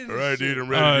I get in All this right, shit? dude. I'm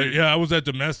ready. dude. Yeah, I was at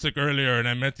domestic earlier and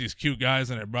I met these cute guys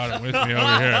and I brought them with me over here. You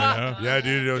know? Yeah, dude.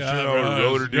 You know, Yeah, chill bro, out, it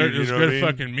roller was dude. good, it You was know good what I mean?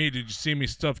 fucking meat. Did you see me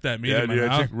stuff that meat Yeah, in my dude. I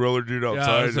mouth? took roller dude Yeah,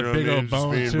 outside. it was you a know big what I mean? old Just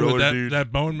bone me and too. roller That, dude.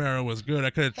 that bone marrow was good. I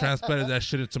could have transplanted that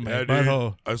shit into my Yeah, dude.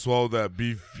 butthole. I swallowed that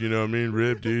beef. You know what I mean?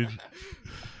 Rib, dude.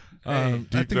 I deep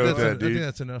think throat that's that, I think dude.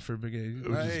 that's enough for Big A. It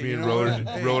was just Hey, me you and know roller what?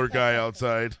 Hey. roller guy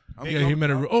outside. Yeah, he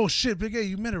met a. Oh shit, Big A,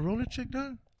 you met a roller chick,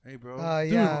 dog? Hey, bro.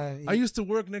 Dude, Yeah. I used to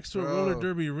work next to a roller Bro.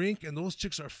 derby rink, and those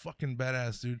chicks are fucking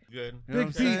badass, dude. Good. You know what I'm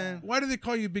Big Pete. saying? Why do they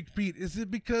call you Big Pete? Is it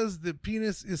because the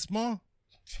penis is small?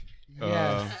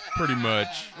 Yes. Pretty much.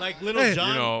 Like Little Hey, John.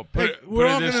 You know, Hey, put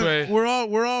it this way. We're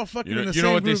all fucking in the You same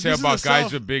know what they group. say This is about a guys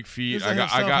self- with big feet? this is I a got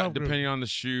self-help group. depending on the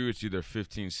shoe, it's either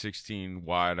 15, 16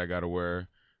 wide I gotta wear.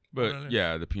 But Really?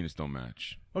 yeah, the penis don't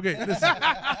match. Okay, listen.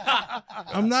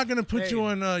 I'm not gonna put you Hey.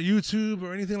 on YouTube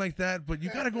or anything like that, but you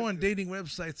gotta go on dating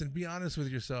websites and be honest with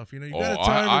yourself. You know, you Oh, gotta tell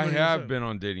I everybody have what's up. been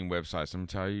on dating websites. I'm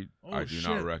tell you, Oh, I do shit.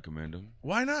 not recommend them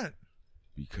Why not?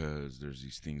 because there's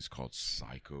these things called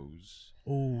psychos.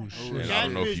 Oh shit! And I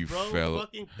don't know if Catfish, you bro. fell-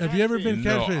 Fucking Have you ever catfish. been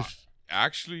No, catfish?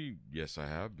 Actually, yes, I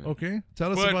have been. Okay,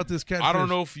 tell us But about this catfish. I don't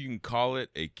know if you can call it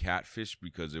a catfish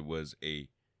because it was a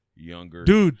younger,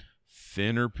 dude.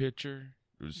 thinner picture.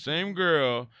 It was the same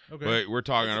girl, Okay, but we're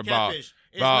talking It's a about catfish.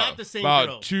 It's not the same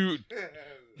girl.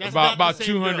 That's not about the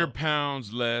same 200 girl.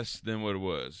 pounds less than what it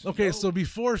was. okay. So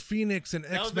before Phoenix and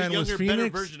That was X the Man was younger, better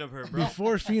Phoenix. version of her, bro.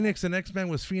 Before Phoenix and X Man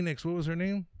was Phoenix. What was her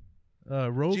name?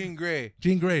 Rogue. Jean Grey.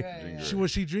 Jean Grey. Yeah, yeah.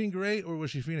 Was she Jean Grey or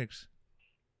was she Phoenix?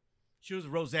 She was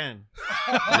Roseanne.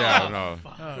 Yeah,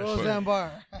 no. Roseanne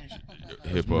Barr.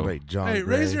 Hippo. Like John Hey,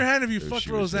 Gray. raise your hand if you If fucked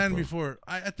she was Roseanne hippo. before.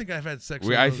 I think I've had sex We,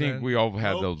 with I Roseanne. think we all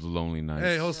had Nope. those lonely nights.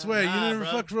 Hey, Josue, Nah, you never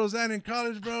bro. fucked Roseanne in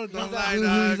college, bro? Don't lie, Who's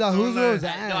dog. Don't who's lie.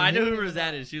 Roseanne? No, I know who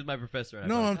Roseanne is. She was my professor. at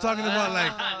No, Harvard. I'm talking about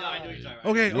like. No, I know what you're talking about.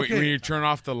 Okay, When okay. you turn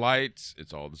off the lights,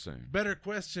 it's all the same. Better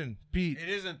question, Pete. It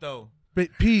isn't though. But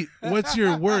Pete, what's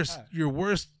your worst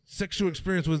sexual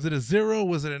experience? Was it a 0?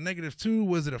 Was it a -2?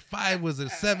 Was it a 5? Was it a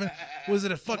 7? Was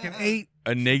it a fucking 8?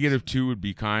 A -2 would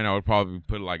be kind. I would probably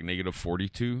put like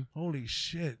 -42. Holy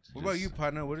shit! What about you,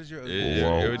 partner? What is your?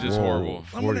 It was just horrible.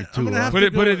 I'm gonna 42. have Put to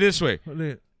it go- this way.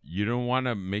 Holy You don't want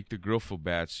to make the girl feel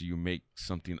bad, so you make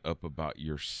something up about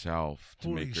yourself to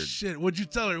make her. shit! What'd you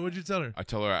tell her? I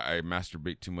tell her I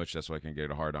masturbate too much, that's why I can't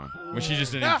get a hard on. When she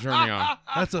just didn't turn me on.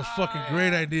 That's a fucking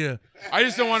great idea. I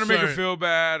just don't want to make her Sorry. feel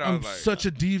bad. I I'm was like, such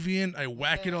a deviant. I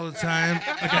whack it all the time.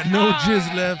 I got no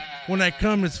jizz left. When I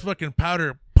come, it's fucking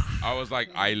powder. I was like,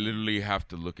 I literally have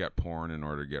to look at porn in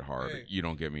order to get hard. You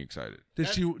don't get me excited.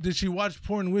 Did she watch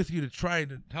porn with you to try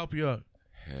to help you out?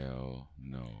 Hell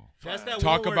no. That's that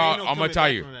Talk one word, about- ain't no I'm gonna coming tell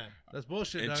back you. from that. That's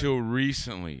bullshit. dog. Until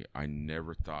recently, I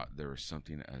never thought there was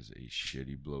something as a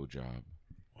shitty blowjob.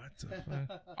 What the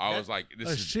fuck? I was like, this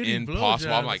A is shitty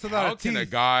impossible. blowjob. I'm like, That's a lot how of can a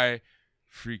teeth. guy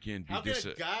freaking be How can this?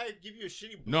 a guy give you a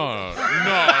shitty? No.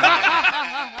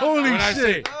 Holy When I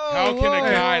say, shit! how can a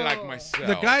whoa. guy like myself?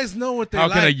 The guys know what they How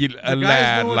like. can a The lad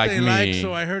guys know what like they me- like,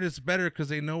 so I heard it's better because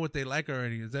they know what they like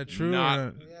already. Is that true? or Not,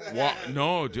 not? well,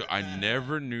 no, dude. I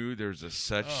never knew there's a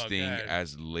such Oh, thing God.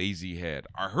 as lazy head.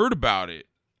 I heard about it,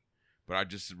 but I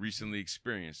just recently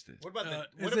experienced it. What about Is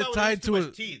what it about when tied there's too to much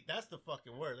a- teeth? That's the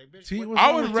fucking word. Like, bitch, Teeth? what- What's I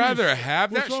wrong would with rather teeth?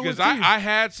 have that What's wrong because with teeth? I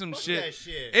had some fuck shit. that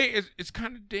shit. Hey, it's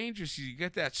kind of dangerous. You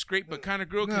get that scrape, but kind of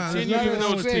girl Nah, there's continue nothing even wrong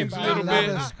though with it's teeth, teeth a man. little There's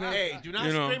bit. nothing- Hey, do not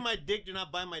You know. scrape my dick. Do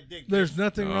not buy my dick. There's bitch.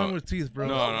 nothing No. wrong with teeth, bro.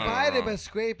 No, Bite it, no. but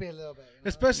scrape it a little bit. you know?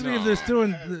 Especially if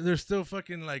they're still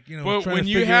fucking like But trying when to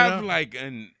you figure it have out. like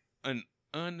an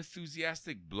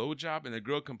unenthusiastic blowjob and the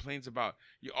girl complains about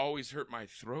you always hurt my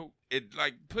throat, it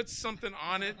like puts something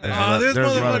on it. There's, Oh, this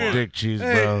there's a lot motherfucker- of dick cheese,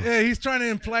 Hey, bro. hey, he's trying to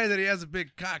imply that he has a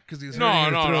big cock because he's No, hurting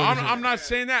her no, throat no. and shit. I'm not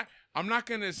saying that. I'm not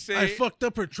gonna say. I fucked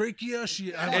up her trachea.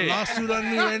 She I have Hey. a lawsuit on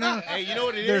me right now. Hey, you know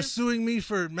what it They're is? suing me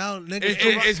for negligence.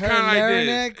 It's Her kind of like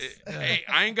larynx. this. Hey,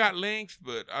 I ain't got length,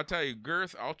 but I'll tell you,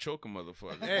 girth, I'll choke a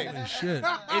motherfucker. Hey, Holy shit.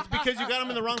 it's because you got them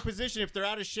in the wrong position. If they're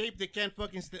out of shape, they can't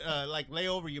fucking like lay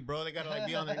over you, bro. They gotta like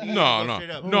be on their knees. No, and go no, straight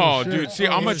up. no, shit. dude. See,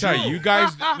 Oh, I'm gonna tell shit. you, you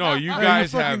guys. No, you Hey,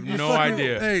 guys you have fucking- you no fucking-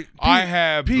 idea. hey, I Pete,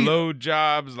 have Pete. blow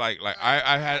jobs like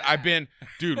I've been,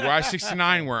 dude. Where I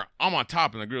 69, where I'm on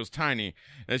top and the girl's tiny,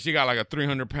 and she got like a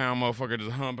 300-pound motherfucker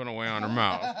just humping away on her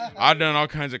mouth. I've done all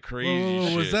kinds of crazy Whoa,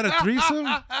 shit. was that a threesome?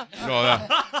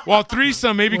 Well,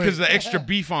 threesome maybe because Wait. of the extra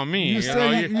beef on me. You You, said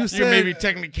know, you- you you said- maybe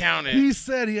technically count it. He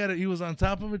said he was on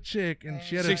top of a chick and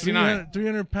she had a 69.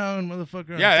 300-pound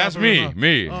motherfucker. on Yeah, top that's of her me, mouth.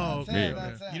 me. Oh, That's okay. it,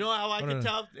 that's it. You know how I Whatever. can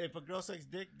tell if a girl sucks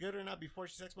dick good or not before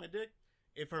she sucks my dick?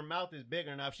 If her mouth is big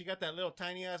or not. If she got that little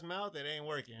tiny ass mouth, it ain't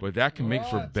working. But that can make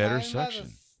for Oh, better time by the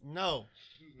suction. no.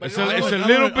 It's it a, always- it's a I don't-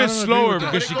 little I bit don't agree slower with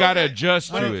that. because you got to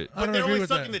adjust I to don't- it. I But don't they're agree only with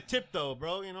sucking that. the tip though,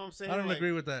 bro. You know what I'm saying? I don't Like,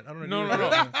 agree with that. I don't agree No, with no,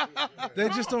 that. They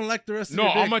just don't like the rest of No,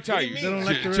 your dick. I'm gonna tell What do you. you They don't mean?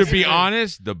 like the To rest be of your-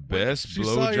 honest, the best She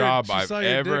saw your- blowjob she I've saw your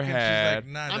ever dick and she's had. like,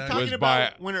 nah, I'm that- talking was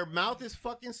about by- when her mouth is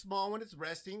fucking small when it's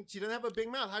resting. She doesn't have a big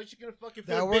mouth. How is she gonna fucking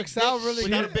That feel a big works out dick really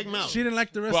without good. a big mouth? She didn't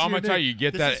like the rest Well, of I'm your gonna tell dick. you, you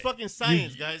get This that. is fucking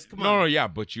science, guys. Come on. No, yeah,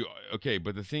 but you okay.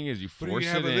 But the thing is, you But force you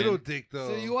have it a little in. dick though.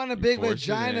 So you want a big force it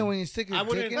vagina in. when you stick your I dick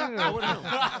wouldn't. in it? I Or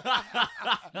wouldn't.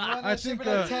 I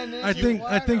think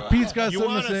I think Pete's got You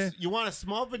something want to say. you want a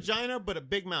small vagina but a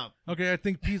big mouth. Okay, I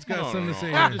think Pete's got No, no, something no, to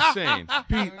say. I'm here. just saying.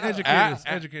 Pete, educate us.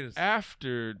 Educate us.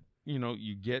 After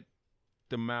you get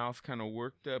the mouth kind of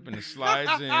worked up and it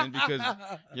slides in because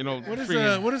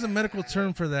What is a medical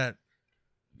term for that?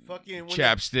 Fucking when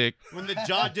chapstick. when the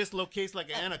jaw dislocates like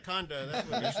an anaconda. That's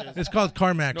what this is. It's called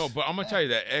Carmax. No, but I'm gonna tell you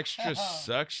that extra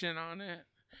suction on it.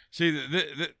 See,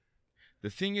 the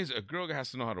thing is, a girl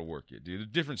has to know how to work it, dude. There's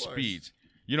different Of course. speeds,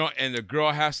 and the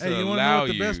girl has to Hey, you wanna know allow what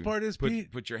the you. best part is,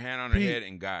 Pete? Put your hand on her Pete, head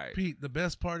and guide. Pete, the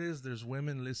best part is there's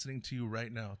women listening to you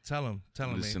right now. Tell them,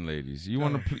 Listen, mate. ladies, you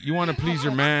want to please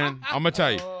your man. I'm gonna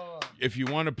tell you, Oh. if you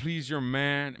want to please your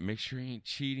man, make sure he ain't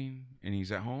cheating and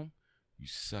he's at home. You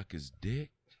suck his dick.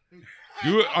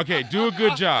 Do a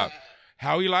good job.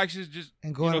 How he likes it, just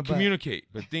And go in the butt. communicate.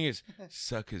 But the thing is,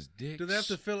 suck his dick. Do they have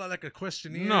to fill out like a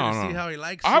questionnaire No, to no. see how he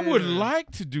likes I it, would or-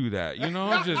 like to do that,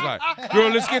 just like, girl,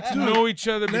 let's get to know each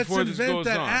other Let's before this invent goes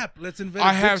that on. app. Let's invent.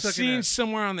 I a have dick-sucking seen app.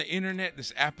 somewhere on the internet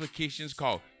this application's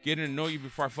called getting to know you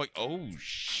before I fuck. Oh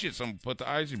shit! Someone put the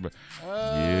ice in, but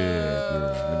yeah,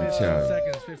 girl. Let me tell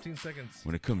you. 15 seconds.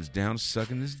 When it comes down to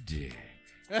sucking this dick,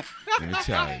 let me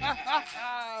tell you.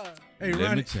 Hey,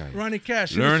 Let me tell you. Ronnie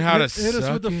Cash. Learn how to hit us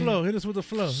with the suck it. flow. Hit us with the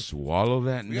flow. Swallow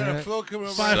that We got a nut. flow coming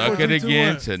right Five, now. Suck four, it three, two,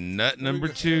 again one. to nut number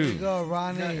Here you 2. go,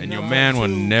 Ronnie. And your Number man will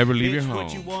 2, never leave your bitch, home.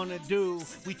 What you wanna do?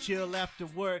 We chill after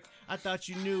work. I thought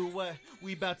you knew what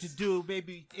we about to do,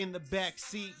 baby. In the back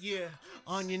seat, yeah,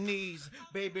 on your knees,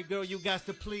 baby girl, you got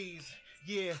to please.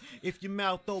 Yeah, if your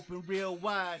mouth open real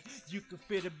wide, you can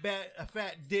fit a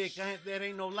fat dick. That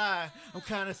ain't no lie. I'm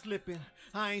kinda slipping.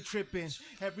 I ain't tripping.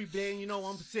 Every day, you know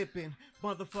I'm sipping.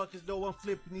 Motherfuckers know I'm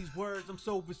flipping these words. I'm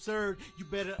so absurd. You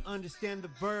better understand the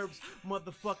verbs.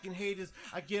 Motherfucking haters,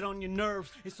 I get on your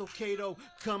nerves. It's okay though.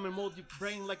 Come and mold your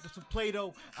brain like some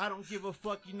Play-Doh. I don't give a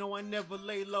fuck. You know I never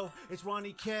lay low. It's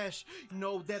Ronnie Cash. You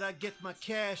know that I get my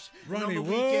cash. Ronnie, and on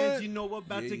the what? weekends, you know I'm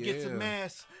about to Yeah, get yeah. some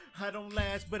ass. I don't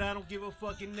last, but I don't give a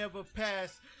fuck and never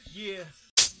pass. Yeah.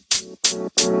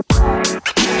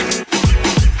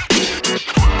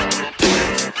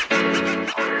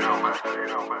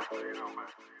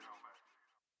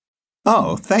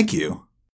 Oh, thank you.